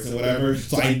and Virus and whatever.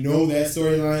 So I know that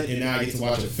storyline, and now I get to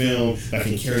watch a film that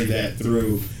can carry that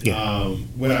through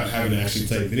without having to actually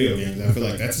play video games. I feel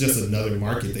like that's just another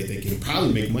market that they can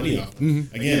probably make money off of.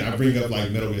 Again, I bring up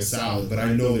like Metal Gear Solid, but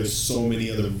I know there's so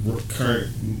many other current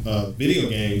video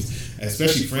games,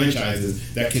 especially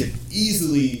franchises, that could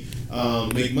easily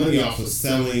make money off of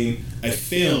selling a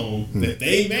film that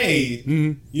they made,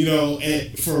 and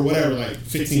for whatever, like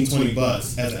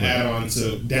 $15-$20 as an add-on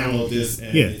to download this,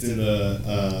 and it's in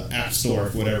the App Store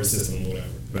for whatever system, whatever.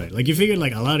 Right, like you figure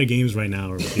like a lot of games right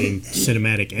now are being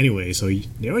cinematic anyway, so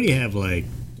they already have like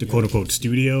the quote-unquote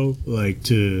studio like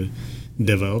to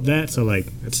develop that, so like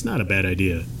it's not a bad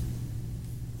idea.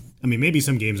 I mean, maybe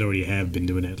some games already have been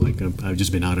doing that. Like, I've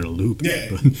just been out of the loop.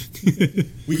 Yeah.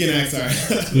 We can ask our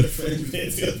friend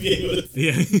Vince. He'll be able to.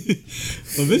 Yeah.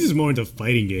 Well, Vince is more into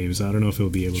fighting games, so I don't know if he'll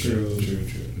be able to. True.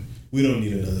 We don't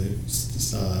need another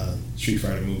Street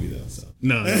Fighter movie, though. So.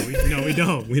 No, we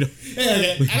don't.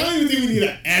 Hey, I don't even think we need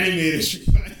an animated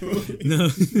Street Fighter movie. No.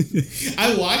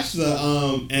 I watched the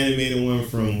animated one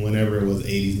from whenever it was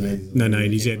 80s, 90s. No,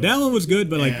 90s, yeah. That one was good,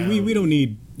 but like, we don't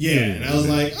need... Yeah, and I was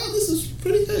like, oh, this is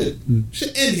pretty good.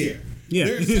 Should end here. Yeah.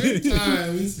 There are certain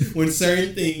times when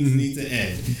certain things need to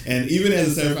end. And even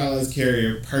as a certified license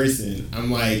carrier person, I'm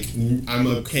like, I'm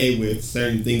okay with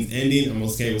certain things ending. I'm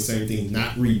okay with certain things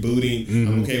not rebooting.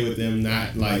 I'm okay with them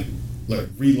not like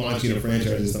relaunching a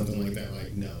franchise or something like that.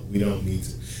 Like, no, we don't need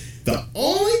to. The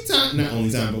only time, not only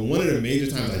time, but one of the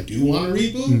major times I do want to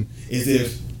reboot is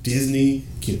if Disney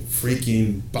can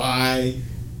freaking buy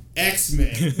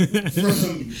X-Men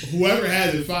from whoever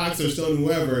has it, Fox or Sony,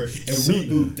 whoever, and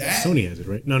reboot that. Sony has it,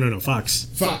 right? No, Fox.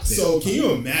 Fox. Yeah. So can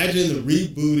you imagine the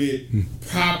rebooted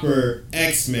proper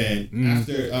X-Men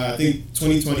after I think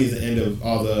 2020 is the end of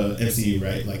all the MCU,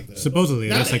 right? Like supposedly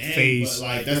that's like end, phase. But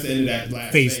like that's the end of that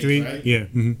last phase 3, right? Yeah.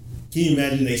 Can you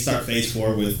imagine they start phase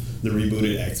 4 with the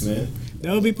rebooted X-Men?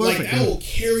 That would be perfect. Like that will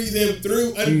carry them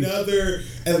through another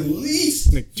at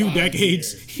least like 2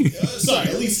 decades.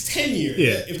 At least 10 years.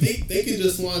 Yeah. If they could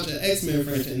just launch an X-Men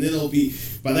franchise, and then it'll be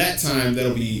by that time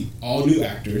that'll be all new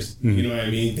actors. You know what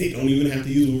I mean? They don't even have to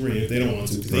use Wolverine if they don't want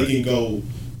to, because they can go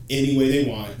any way they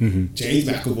want. James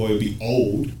McAvoy would be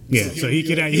old. Yeah, so he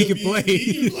could play.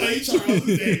 He can play Charles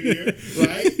Xavier,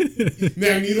 right?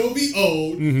 Magneto will be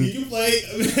old. He can play.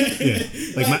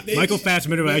 Michael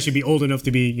Fassbender will actually be old enough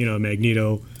to be,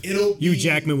 Magneto. Hugh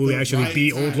Jackman will actually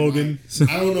be old Logan.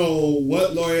 I don't know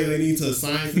what lawyer they need to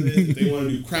assign for this. If they want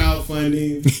to do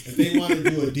crowdfunding, if they want to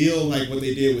do a deal like what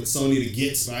they did with Sony to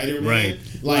get Spider-Man, right?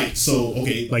 Like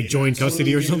joint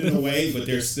custody or something. Away, but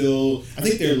they're still. I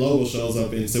think their logo shows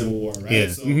up in Civil War, right? Yeah.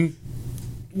 So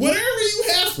whatever you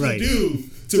have to do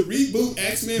to reboot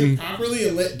X-Men properly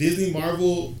and let Disney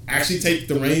Marvel actually take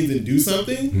the reins and do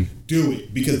something, do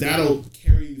it, because that'll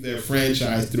carry their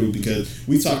franchise through. Because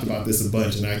we talked about this a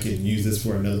bunch, and I can use this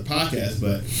for another podcast,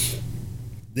 but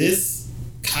this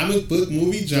comic book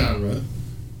movie genre,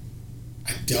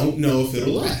 I don't know if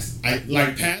it'll last. I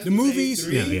like past the movies,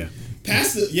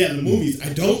 past the movies.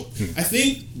 I don't. I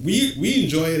think we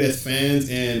enjoy it as fans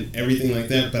and everything like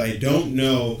that, but I don't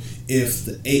know if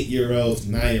the 8-year-olds,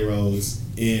 9-year-olds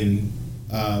in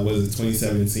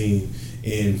 2017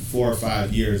 in 4 or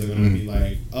 5 years are going to be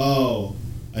like, oh,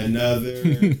 another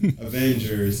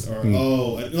Avengers, or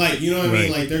like, you know what I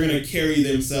mean? Like, they're going to carry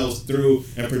themselves through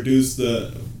and produce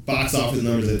the box office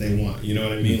numbers that they want. You know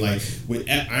what I mean? Like, with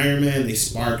Iron Man, they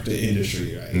sparked the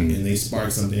industry, right? And they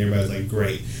sparked something. Everybody's like,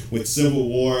 great. With Civil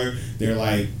War, they're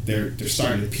like, they're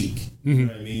starting to peak. You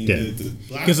know what I mean? Yeah. The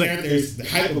Black Panthers, the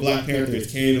hype of Black Panther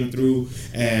is carrying them through,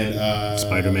 and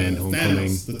Spider-Man, Homecoming.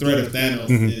 Thanos, the threat of Thanos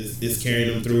is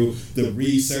carrying them through. The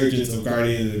resurgence of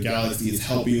Guardians of the Galaxy is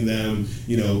helping them,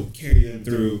 carry them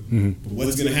through. But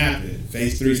what's going to happen?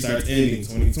 Phase 3 starts ending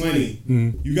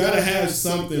 2020. You got to have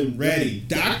something ready.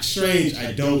 Doctor Strange,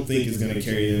 I don't think is going to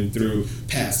carry them through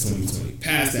past 2020,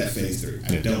 past that Phase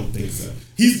 3. I don't think so.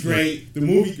 He's great. The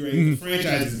movie great. The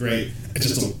franchise is great. I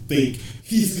just don't think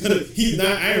he's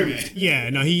not Iron Man. Yeah,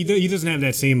 no, he doesn't have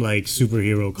that same like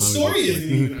superhero comic. Story isn't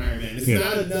even Iron Man. It's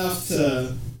not enough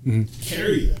to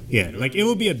carry them. Yeah, like it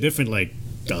will be a different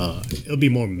it'll be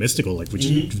more mystical, like which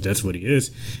that's what he is.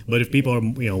 But if people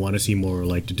are want to see more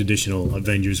like the traditional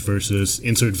Avengers versus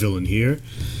insert villain here,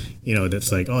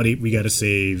 that's like, oh, we got to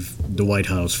save the White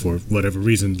House for whatever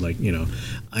reason. Like,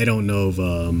 I don't know if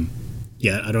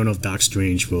I don't know if Doc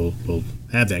Strange will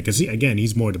have that, because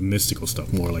he's more the mystical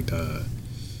stuff, more like the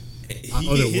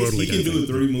otherworldly. He can do a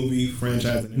 3-movie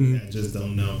franchise and everything. I just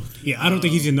don't know. Yeah, I don't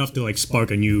think he's enough to like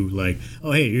spark a new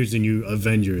oh hey, here's the new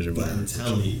Avengers or whatever. But I'm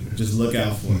telling you, just look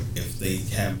out for it. If they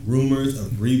have rumors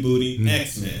of rebooting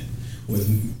X-Men with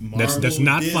Marvel, that's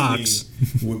not Disney, Fox.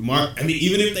 With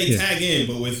even if they tag in,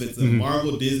 but if it's a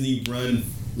Marvel Disney run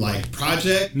like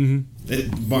project,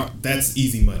 that's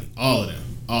easy money. All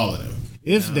of them.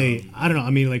 If I don't know,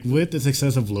 I mean, like with the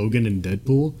success of Logan and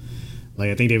Deadpool, like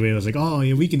I think they realized like, oh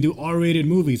yeah, we can do R-rated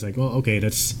movies. Like, well, okay,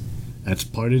 that's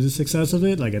part of the success of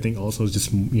it. Like, I think also it's just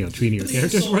treating your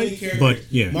characters right.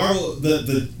 But yeah, Marvel,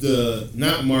 the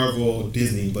not Marvel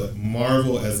Disney, but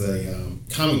Marvel as a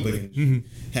comic book industry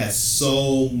has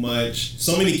so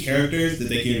many characters that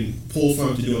they can pull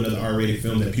from to do another R-rated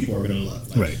film that people are going to love.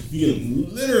 Like, right. You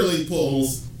can literally pull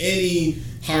almost any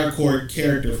hardcore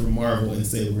character from Marvel and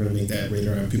say we're going to make that rated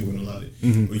R and people are going to love it.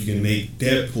 Or you can make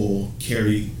Deadpool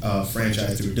carry a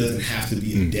franchise through. It doesn't have to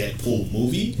be a Deadpool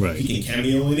movie. Right. He can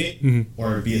cameo in it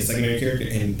or be a secondary character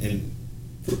and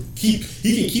he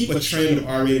can keep a trend of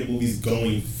R-rated movies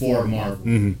going for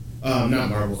Marvel. Not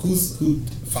Marvel. Who?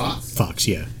 Fox? Fox,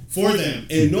 yeah. For them,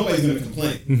 and nobody's going to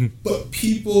complain. But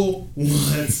people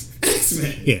want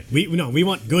X-Men. Yeah, we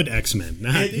want good X-Men.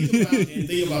 And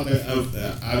think about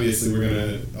that. Obviously, we're going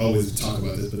to always talk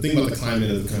about this, but think about the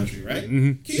climate of the country, right?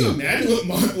 Can you imagine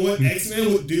what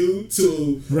X-Men would do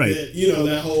to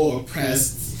that whole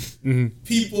oppressed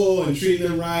people and treating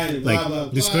them right and blah, blah,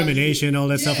 blah. Discrimination, all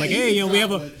that stuff. Like, hey, we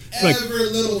have whatever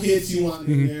little hits you want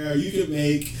in there. You can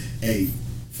make a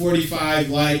 45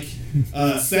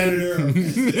 senator or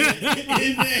president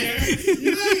in there,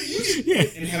 you can,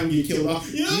 and have him get killed off.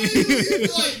 You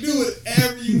can do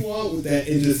whatever you want with that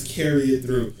and just carry it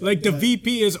through. Like the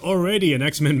VP is already an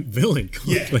X-Men villain.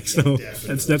 So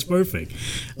that's perfect.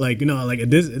 Like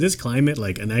this climate,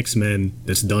 like an X-Men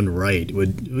that's done right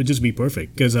would just be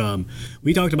perfect. Because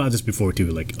we talked about this before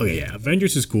too. Like, okay, yeah,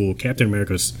 Avengers is cool, Captain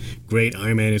America's great,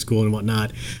 Iron Man is cool and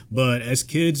whatnot. But as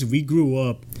kids, we grew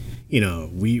up.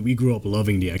 We grew up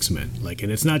loving the X-Men. Like,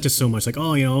 and it's not just so much like,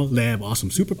 oh, they have awesome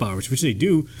superpowers, which they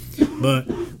do,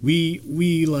 but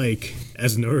we like,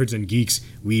 as nerds and geeks,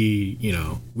 we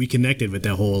connected with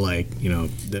that whole the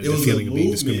feeling of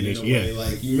being discrimination. Yeah,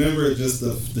 like you remember just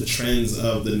the trends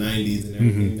of the 90s and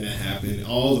everything that happened,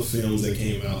 all the films that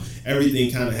came out,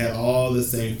 everything kind of had all the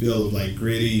same feel of like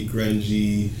gritty,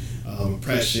 grungy,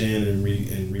 oppression and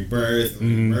rebirth, or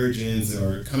emergence,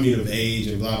 or coming of age,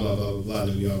 and blah blah blah blah blah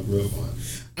that we all grew up on.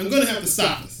 I'm going to have to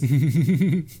stop us.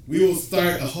 We will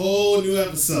start a whole new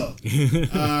episode.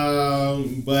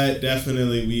 But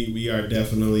definitely, we are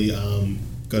definitely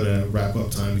going to wrap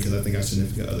up time because I think our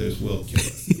significant others will kill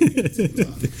us.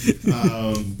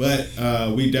 But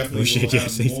we definitely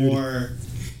will have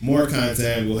more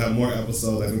content. We'll have more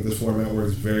episodes. I think this format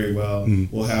works very well.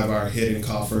 We'll have our hidden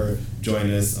coffer join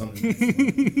us on the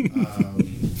next one.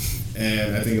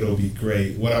 And I think it'll be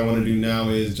great. What I want to do now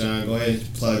is, John, go ahead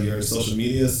and plug your social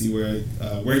media. See where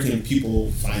can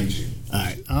people find you. All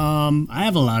right. I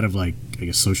have a lot of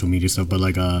social media stuff, but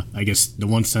I guess the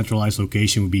one centralized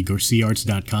location would be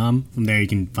GarciaArts.com. From there, you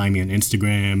can find me on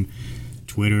Instagram,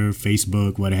 Twitter,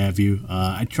 Facebook, what have you.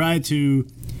 I try to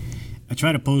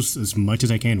post as much as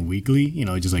I can weekly.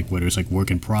 Just whether it's work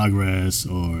in progress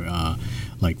or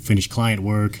finished client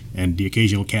work and the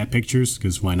occasional cat pictures,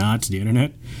 because why not? It's the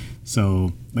internet.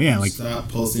 So, but yeah, stop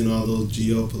posting all those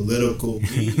geopolitical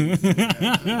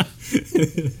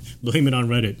blame it on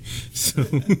Reddit. So,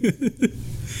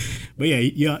 but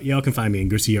yeah, y'all can find me at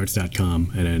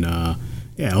GarciaArts.com, and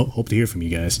then hope to hear from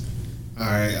you guys. All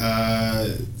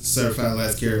right, Certified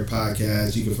Last Carrier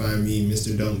Podcast. You can find me,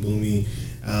 Mr. Don't Boomy,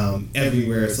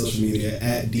 everywhere social media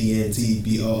at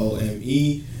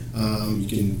DNTBOOME. You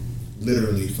can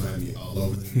literally find me all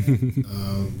over the net.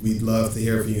 We'd love to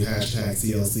hear from you.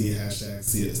 #CLC,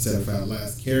 Certified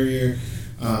Last Carrier.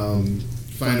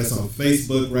 Find us on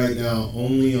Facebook right now,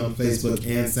 only on Facebook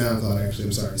and SoundCloud, actually.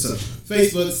 I'm sorry. So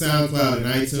Facebook, SoundCloud, and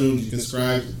iTunes. You can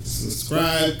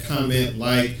subscribe, comment,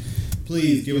 like.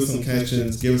 Please give us some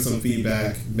questions, give us some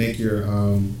feedback, make your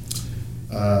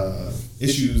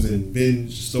issues and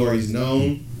binge stories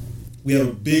known. We have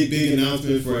a big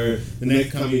announcement for the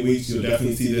next coming weeks. You'll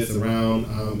definitely see this around.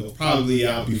 It'll probably be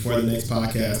out before the next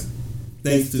podcast.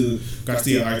 Thanks to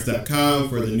GarciaArts.com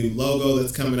for the new logo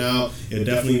that's coming out. It'll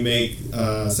definitely make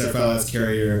Certified Last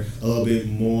Carrier a little bit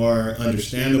more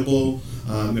understandable.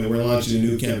 And we're launching a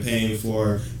new campaign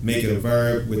for Make It a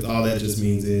Verb. With all that just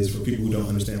means is, for people who don't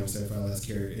understand what Certified Last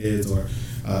Carrier is, or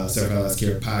Certified Last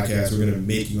Carrier Podcast, we're going to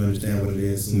make you understand what it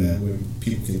is, so that when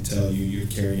people can tell you you're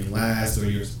carrying last, or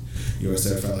you're a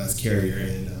Certified Last Carrier,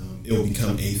 and it will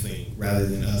become a thing rather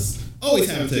than us always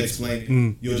having to explain it.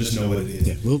 You'll just know what it is.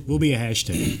 Yeah, we'll be a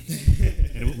hashtag.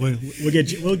 And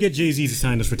we'll get Jay-Z to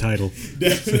sign us for title.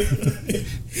 Definitely.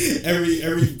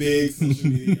 Every big social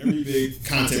media, every big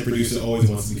content producer always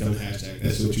wants to become a hashtag.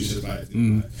 That's what you should buy.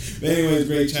 But anyways,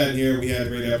 great chatting here. We had a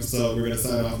great episode. We're gonna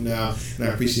sign off now, and I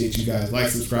appreciate you guys. Like,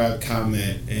 subscribe,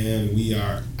 comment, and we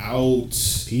are out.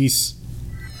 Peace.